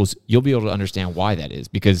other tools, you'll be able to understand why that is,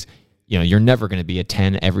 because you're never going to be a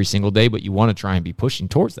 10 every single day, but you want to try and be pushing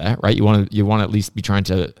towards that, right? You want to at least be trying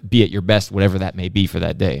to be at your best, whatever that may be for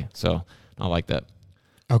that day. So I like that.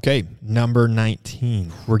 Okay, number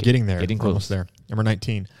 19. We're getting there. Getting We're close. almost there. Number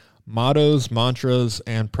 19. Mottos, mantras,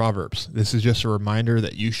 and proverbs. This is just a reminder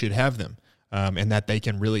that you should have them. And that they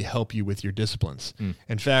can really help you with your disciplines.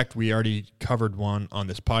 In fact, we already covered one on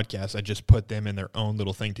this podcast. I just put them in their own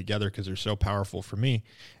little thing together because they're so powerful for me.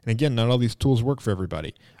 And again, not all these tools work for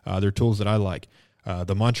everybody. They're tools that I like.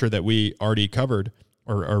 The mantra that we already covered,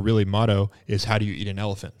 or really motto, is how do you eat an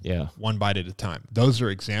elephant? Yeah. One bite at a time. Those are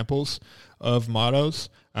examples of mottos.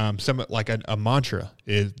 Some like a mantra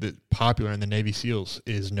is that popular in the Navy SEALs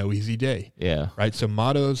is no easy day. Yeah. Right. So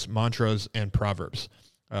mottos, mantras, and proverbs.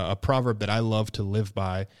 A proverb that I love to live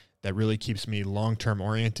by that really keeps me long-term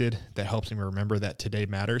oriented, that helps me remember that today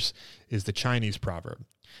matters, is the Chinese proverb.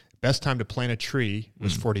 Best time to plant a tree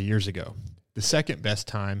was 40 years ago. The second best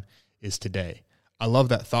time is today. I love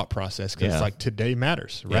that thought process because it's like today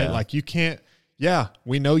matters, right? Yeah. Like you can't,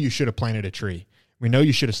 we know you should have planted a tree. We know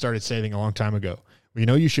you should have started saving a long time ago. We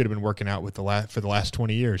know you should have been working out for the last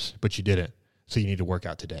 20 years, but you didn't. So you need to work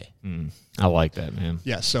out today. I like that, man.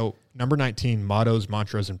 Yeah. So number 19, mottos,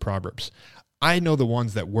 mantras, and proverbs. I know the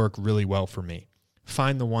ones that work really well for me.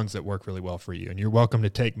 Find the ones that work really well for you. And you're welcome to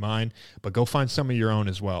take mine, but go find some of your own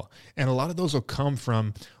as well. And a lot of those will come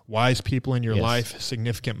from wise people in your life,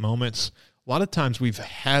 significant moments. A lot of times we've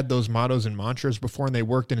had those mottos and mantras before and they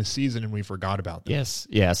worked in a season and we forgot about them. Yes.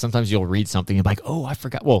 Yeah. Sometimes you'll read something and be like, oh, I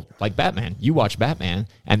forgot. Well, like Batman. You watch Batman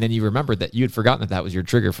and then you remember that you had forgotten that was your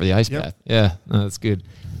trigger for the ice bath. Yeah. No, that's good.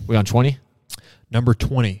 We on 20? Number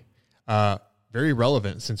 20. Very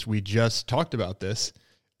relevant since we just talked about this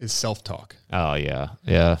is self-talk. Oh, yeah.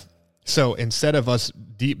 Yeah. So instead of us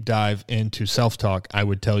deep dive into self-talk, I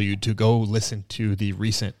would tell you to go listen to the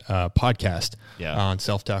recent podcast on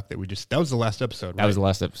self-talk that was the last episode, right? That was the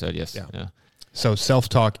last episode, yes. Yeah. So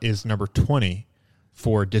self-talk is number 20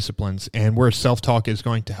 for disciplines, and where self-talk is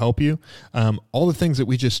going to help you. All the things that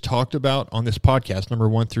we just talked about on this podcast, number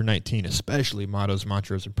 1 through 19, especially mottos,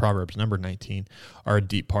 mantras, and proverbs, number 19, are a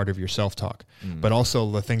deep part of your self-talk. But also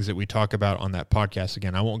the things that we talk about on that podcast,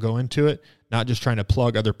 again, I won't go into it, not just trying to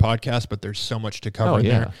plug other podcasts, but there's so much to cover in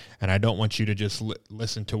there. And I don't want you to just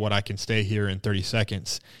listen to what I can say here in 30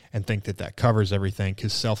 seconds and think that covers everything,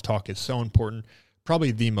 because self-talk is so important.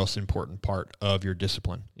 Probably the most important part of your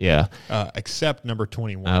discipline. Yeah. Except number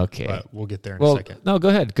 21. Okay. But we'll get there in a second. No, go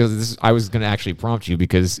ahead, because I was going to actually prompt you,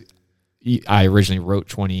 because I originally wrote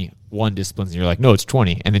 21 disciplines, and you're like, no, it's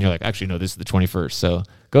 20. And then you're like, actually, no, this is the 21st. So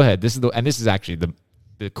go ahead. This is actually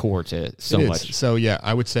the core to so much. So, yeah,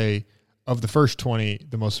 I would say of the first 20,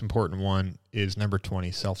 the most important one is number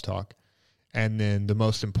 20, self-talk. And then the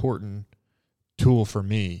most important tool for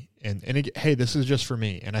me, and hey, this is just for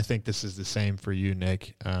me, and I think this is the same for you,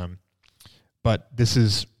 Nick, but this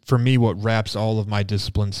is for me what wraps all of my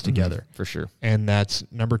disciplines together. For sure. And that's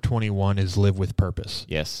number 21 is live with purpose.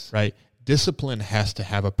 Yes. Right? Discipline has to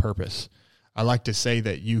have a purpose. I like to say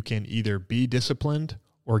that you can either be disciplined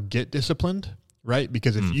or get disciplined, right?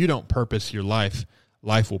 Because if you don't purpose your life,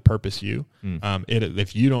 life will purpose you.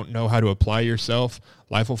 If you don't know how to apply yourself,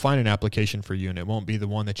 life will find an application for you, and it won't be the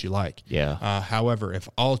one that you like. Yeah. However, if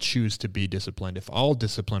I'll choose to be disciplined, if I'll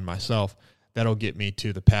discipline myself, that'll get me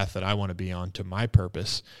to the path that I want to be on, to my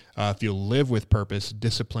purpose. If you'll live with purpose,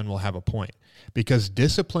 discipline will have a point. Because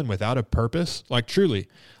discipline without a purpose, like truly,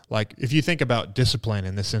 like if you think about discipline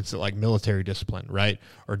in the sense that like military discipline, right?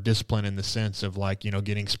 Or discipline in the sense of like,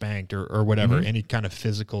 getting spanked or whatever, any kind of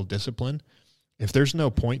physical discipline, if there's no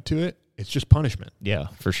point to it, it's just punishment. Yeah,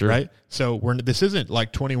 for sure. Right? So this isn't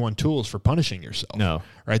like 21 tools for punishing yourself. No.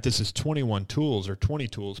 Right? This is 21 tools or 20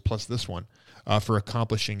 tools plus this one for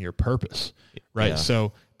accomplishing your purpose. Right? Yeah.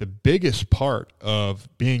 So the biggest part of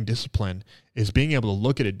being disciplined is being able to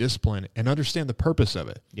look at a discipline and understand the purpose of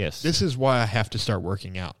it. Yes. This is why I have to start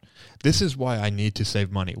working out. This is why I need to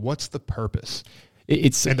save money. What's the purpose?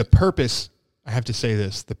 And the purpose, I have to say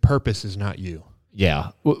this, the purpose is not you.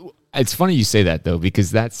 Yeah. Well, it's funny you say that, though,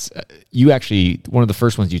 because that's you actually, one of the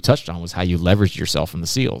first ones you touched on was how you leveraged yourself in the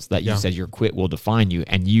SEALs, that you said your quit will define you.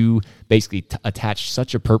 And you basically attached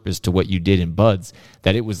such a purpose to what you did in BUD/S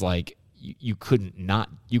that it was like you couldn't not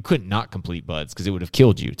complete BUD/S because it would have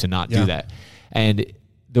killed you to not do that. And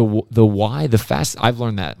the why, I've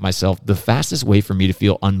learned that myself. The fastest way for me to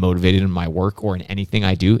feel unmotivated in my work or in anything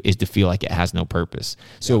I do is to feel like it has no purpose.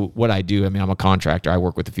 So what I do, I'm a contractor. I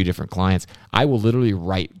work with a few different clients. I will literally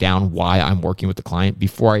write down why I'm working with the client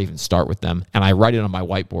before I even start with them. And I write it on my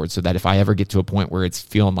whiteboard so that if I ever get to a point where it's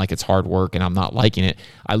feeling like it's hard work and I'm not liking it,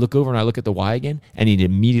 I look over and I look at the why again, and it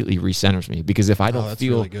immediately recenters me. Because if I don't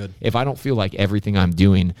feel like everything I'm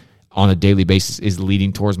doing on a daily basis is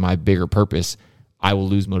leading towards my bigger purpose, I will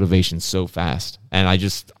lose motivation so fast. And I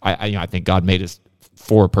think God made us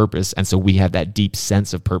for a purpose. And so we have that deep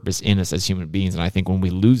sense of purpose in us as human beings. And I think when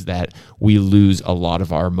we lose that, we lose a lot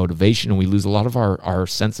of our motivation and we lose a lot of our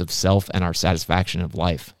sense of self and our satisfaction of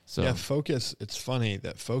life. So yeah, focus. It's funny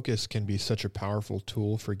that focus can be such a powerful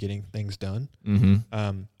tool for getting things done.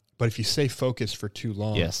 But if you stay focused for too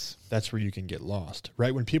long, that's where you can get lost,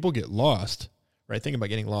 right? When people get lost, right? Think about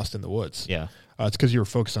getting lost in the woods. Yeah. It's because you were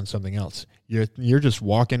focused on something else. You're just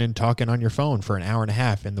walking and talking on your phone for an hour and a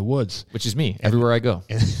half in the woods. Which is me everywhere I go.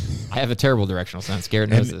 I have a terrible directional sense. Garrett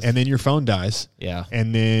knows this. And then your phone dies. Yeah.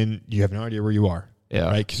 And then you have no idea where you are. Yeah.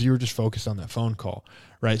 Right? Because you were just focused on that phone call.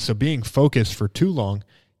 Right? So being focused for too long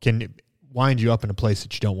can wind you up in a place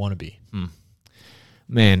that you don't want to be.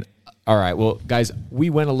 Man. All right. Well, guys, we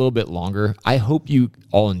went a little bit longer. I hope you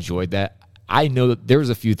all enjoyed that. I know that there was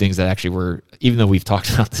a few things that actually were, even though we've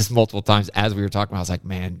talked about this multiple times as we were talking about, I was like,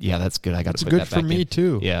 man, yeah, that's good. I got to put that back in. It's good for me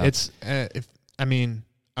too. Yeah. It's,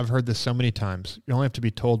 I've heard this so many times. You only have to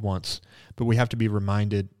be told once, but we have to be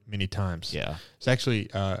reminded many times. Yeah. It's actually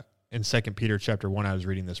in 2 Peter chapter 1, I was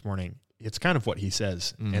reading this morning. It's kind of what he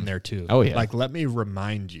says in there too. Oh, yeah. Like, let me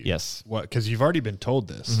remind you. Yes. Because you've already been told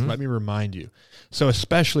this. Let me remind you. So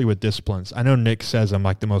especially with disciplines, I know Nick says I'm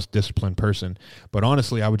like the most disciplined person, but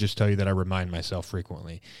honestly, I would just tell you that I remind myself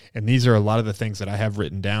frequently. And these are a lot of the things that I have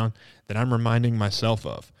written down that I'm reminding myself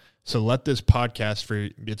of. So let this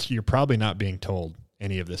podcast you're probably not being told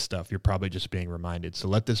any of this stuff. You're probably just being reminded. So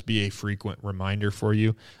let this be a frequent reminder for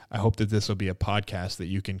you. I hope that this will be a podcast that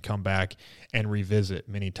you can come back and revisit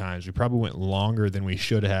many times. We probably went longer than we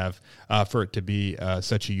should have for it to be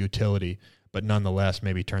such a utility, but nonetheless,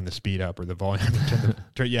 maybe turn the speed up or the volume.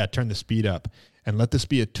 Turn the speed up, and let this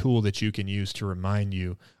be a tool that you can use to remind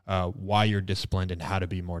you why you're disciplined and how to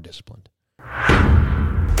be more disciplined.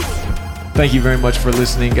 Thank you very much for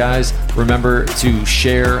listening, guys. Remember to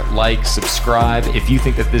share, like, subscribe. If you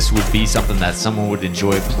think that this would be something that someone would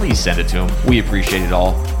enjoy, please send it to them. We appreciate it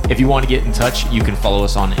all. If you want to get in touch, you can follow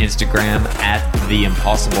us on Instagram at The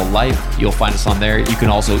Impossible Life. You'll find us on there. You can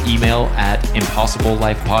also email at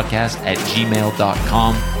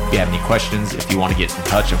impossiblelifepodcast@gmail.com. If you have any questions, if you want to get in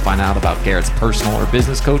touch and find out about Garrett's personal or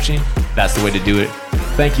business coaching, that's the way to do it.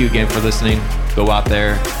 Thank you again for listening. Go out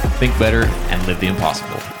there, think better, and live the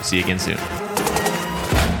impossible. We'll see you again soon.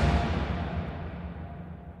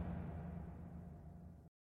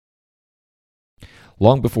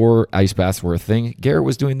 Long before ice baths were a thing, Garrett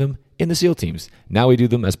was doing them in the SEAL teams. Now we do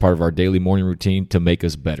them as part of our daily morning routine to make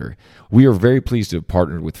us better. We are very pleased to have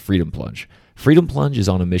partnered with Freedom Plunge. Freedom Plunge is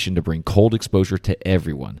on a mission to bring cold exposure to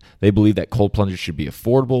everyone. They believe that cold plunges should be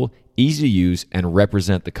affordable, easy to use, and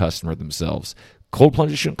represent the customer themselves. Cold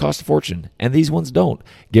plunges shouldn't cost a fortune, and these ones don't.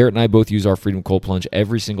 Garrett and I both use our Freedom Cold Plunge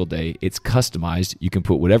every single day. It's customized. You can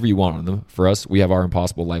put whatever you want on them. For us, we have our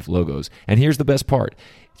Impossible Life logos. And here's the best part.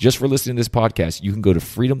 Just for listening to this podcast, you can go to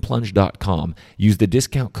freedomplunge.com, use the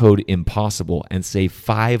discount code IMPOSSIBLE, and save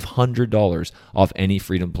 $500 off any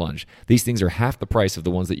Freedom Plunge. These things are half the price of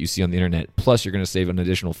the ones that you see on the internet, plus you're going to save an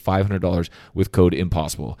additional $500 with code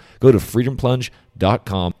IMPOSSIBLE. Go to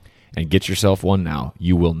freedomplunge.com and get yourself one now.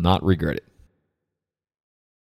 You will not regret it.